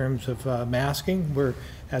behavior in terms of masking.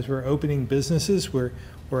 As we're opening businesses, we're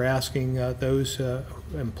asking those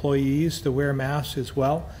employees to wear masks as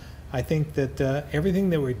well. I think that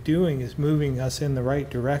everything that we're doing is moving us in the right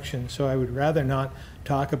direction. So I would rather not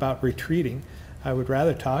talk about retreating. I would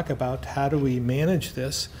rather talk about how do we manage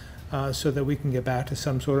this so that we can get back to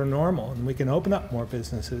some sort of normal and we can open up more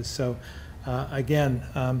businesses. So again,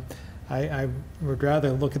 I would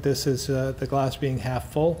rather look at this as the glass being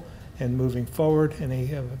half full and moving forward in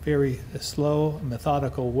a very slow,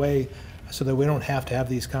 methodical way so that we don't have to have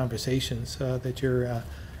these conversations that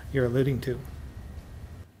you're alluding to.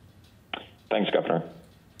 Thanks, Governor.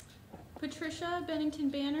 Patricia, Bennington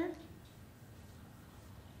Banner.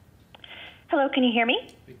 Hello, can you hear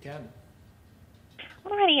me? We can.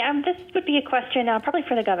 Alrighty, this would be a question probably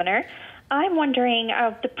for the governor. I'm wondering,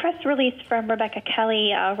 the press release from Rebecca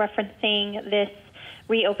Kelly referencing this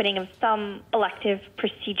reopening of some elective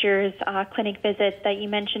procedures, clinic visits that you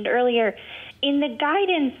mentioned earlier. In the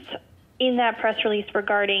guidance in that press release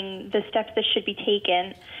regarding the steps that should be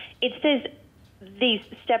taken, it says these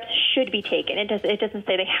steps should be taken. It doesn't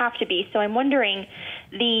say they have to be. So I'm wondering,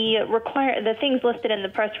 the things listed in the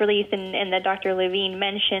press release and that Dr. Levine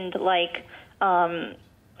mentioned, like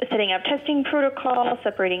setting up testing protocols,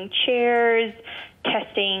 separating chairs,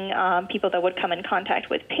 testing people that would come in contact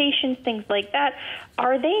with patients, things like that.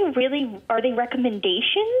 Are they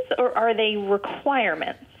recommendations or are they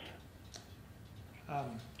requirements?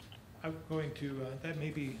 I'm going to, that may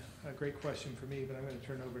be a great question for me, but I'm going to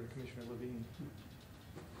turn over to Commissioner Levine.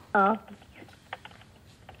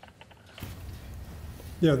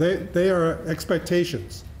 Yeah, they are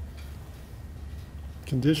expectations,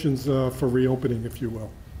 conditions for reopening, if you will.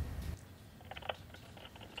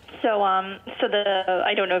 So,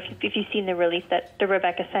 I don't know if you've seen the release that the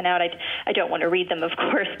Rebecca sent out. I don't want to read them, of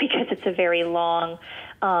course, because it's a very long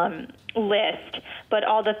list. But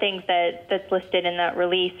all the things that's listed in that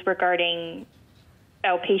release regarding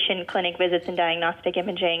outpatient clinic visits and diagnostic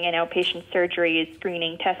imaging and outpatient surgeries,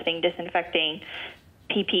 screening, testing, disinfecting,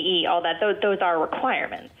 PPE, all that, those are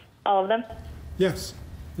requirements, all of them? Yes,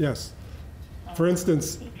 yes. For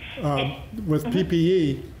instance, with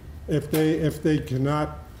PPE, if they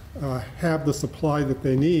cannot have the supply that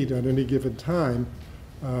they need at any given time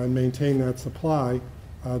and maintain that supply,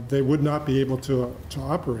 they would not be able to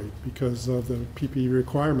operate because of the PPE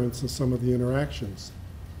requirements of some of the interactions.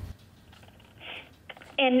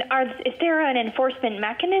 And is there an enforcement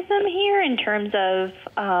mechanism here in terms of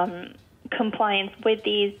compliance with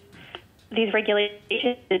these regulations?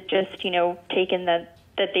 Is it just, taken that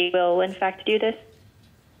they will in fact do this?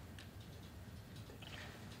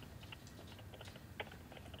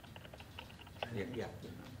 Yeah.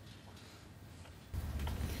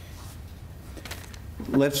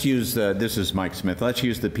 Let's use this is Mike Smith. Let's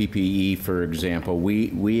use the PPE, for example.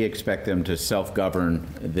 We expect them to self-govern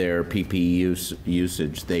their PPE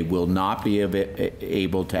usage. They will not be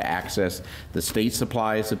able to access the state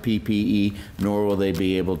supplies of PPE, nor will they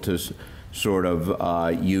be able to sort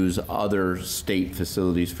of use other state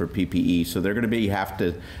facilities for PPE. So they're going to have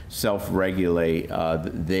to self-regulate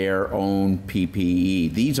their own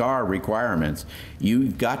PPE. These are requirements.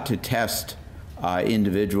 You've got to test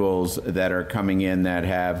individuals that are coming in that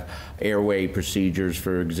have airway procedures,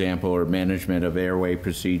 for example, or management of airway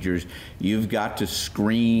procedures. You've got to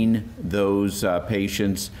screen those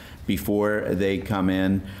patients before they come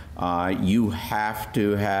in. You have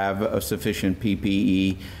to have a sufficient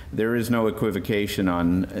PPE. There is no equivocation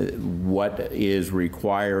on what is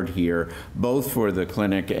required here, both for the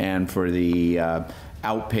clinic and for the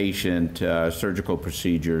outpatient surgical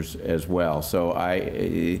procedures as well. So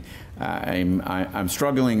I'm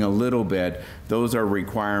struggling a little bit. Those are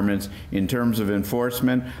requirements. In terms of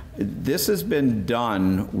enforcement, this has been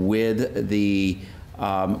done with the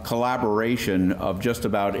collaboration of just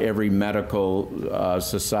about every medical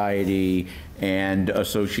society and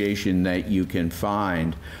association that you can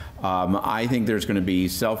find. I think there's going to be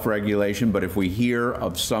self-regulation, but if we hear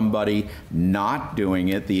of somebody not doing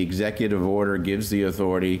it, the executive order gives the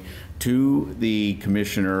authority to the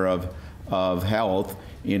Commissioner of Health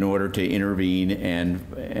in order to intervene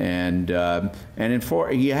and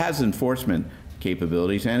enforce. He has enforcement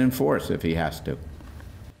capabilities and enforce if he has to.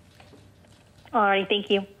 All right,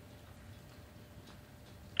 thank you.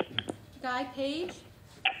 Guy Page?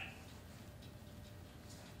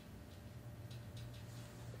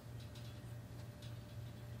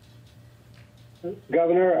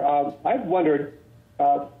 Governor, I've wondered,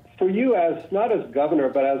 for you as, not as governor,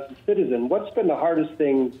 but as a citizen, what's been the hardest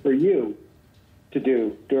thing for you to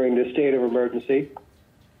do during this state of emergency?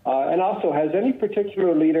 And also, has any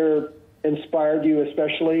particular leader inspired you,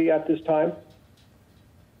 especially at this time?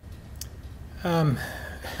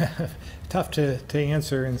 Tough to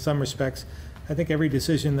answer in some respects. I think every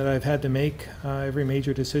decision that I've had to make, every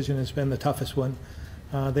major decision has been the toughest one.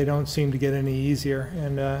 They don't seem to get any easier,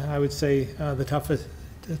 and I would say the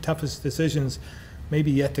toughest decisions may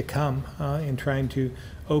be yet to come in trying to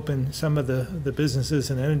open some of the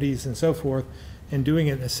businesses and entities and so forth, and doing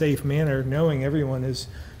it in a safe manner, knowing everyone is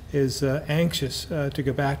anxious to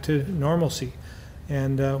go back to normalcy.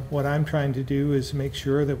 And what I'm trying to do is make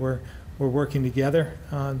sure that we're working together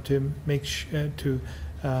to make to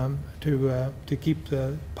keep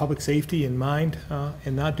the public safety in mind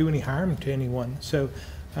and not do any harm to anyone. So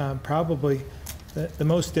probably the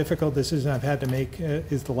most difficult decision I've had to make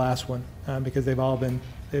is the last one because they've all been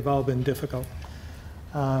difficult.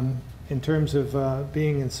 In terms of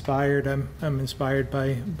being inspired, I'm inspired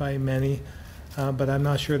by many, but I'm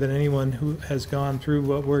not sure that anyone who has gone through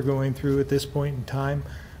what we're going through at this point in time,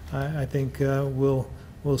 I think we'll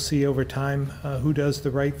see over time who does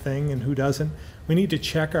the right thing and who doesn't. We need to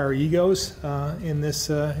check our egos in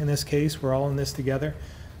this case. We're all in this together.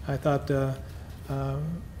 I thought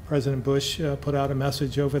President Bush put out a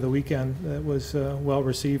message over the weekend that was well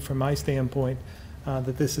received from my standpoint,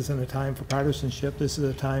 that this isn't a time for partisanship. This is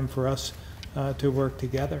a time for us to work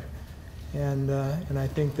together. And I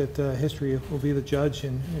think that history will be the judge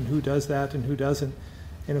in who does that and who doesn't.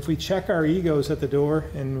 And if we check our egos at the door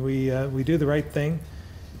and we do the right thing,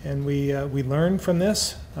 and we learn from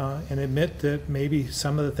this and admit that maybe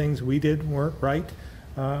some of the things we did weren't right,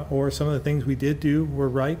 or some of the things we did do were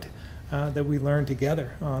right, that we learn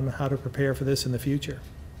together on how to prepare for this in the future.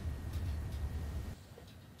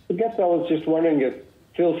 I guess I was just wondering if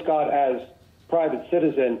Phil Scott, as private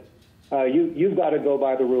citizen, you've got to go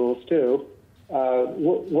by the rules too.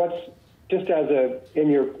 What's just in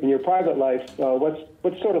your private life,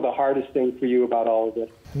 what's sort of the hardest thing for you about all of this?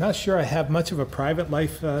 I'm not sure I have much of a private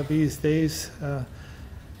life these days,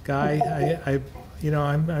 Guy.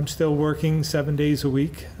 I'm still working 7 days a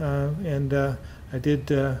week, and I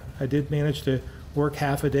did manage to work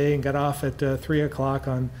half a day and got off at 3 o'clock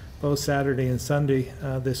on both Saturday and Sunday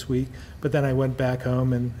this week. But then I went back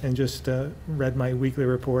home and just read my weekly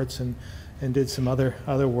reports and did some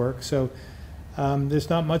other work. So there's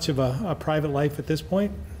not much of a private life at this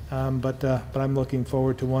point, but I'm looking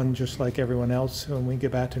forward to one just like everyone else when we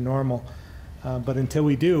get back to normal. But until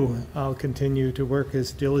we do, I'll continue to work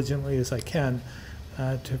as diligently as I can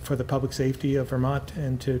for the public safety of Vermont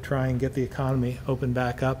and to try and get the economy open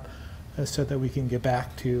back up so that we can get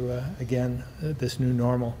back to, again, this new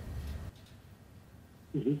normal.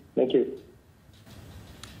 Mm-hmm. Thank you.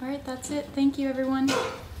 All right, that's it. Thank you, everyone.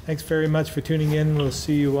 Thanks very much for tuning in. We'll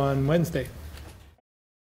see you on Wednesday.